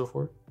Tim Hortons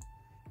before?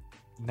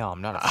 No,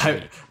 I'm not a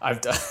freak.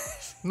 I've done.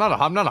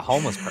 I'm not a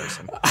homeless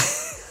person.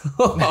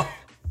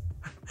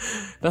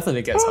 Nothing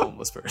against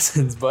homeless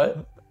persons,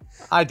 but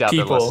I doubt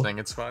People. they're listening.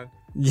 It's fine.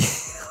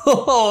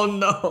 oh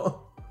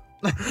no.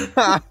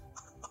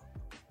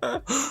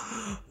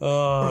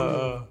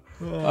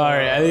 All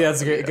right, I think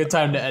that's a good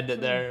time to end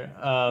it there.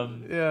 Yeah,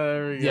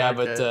 there we go. Yeah,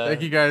 but,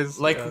 thank you guys.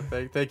 like-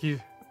 thank you.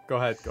 Go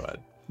ahead.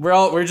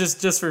 We're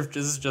just for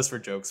this is just for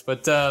jokes,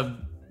 but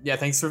yeah,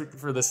 thanks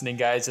for listening,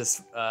 guys.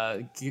 Just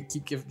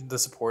keep giving the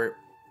support.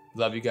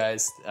 Love you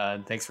guys.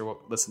 Thanks for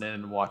listening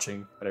and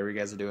watching whatever you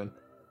guys are doing.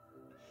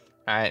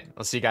 All right,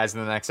 we'll see you guys in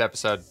the next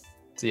episode.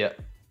 See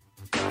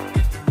ya.